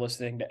 Thanks for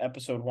listening to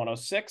episode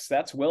 106.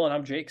 That's Will, and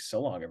I'm Jake. So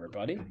long,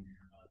 everybody.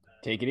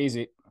 Take it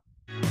easy.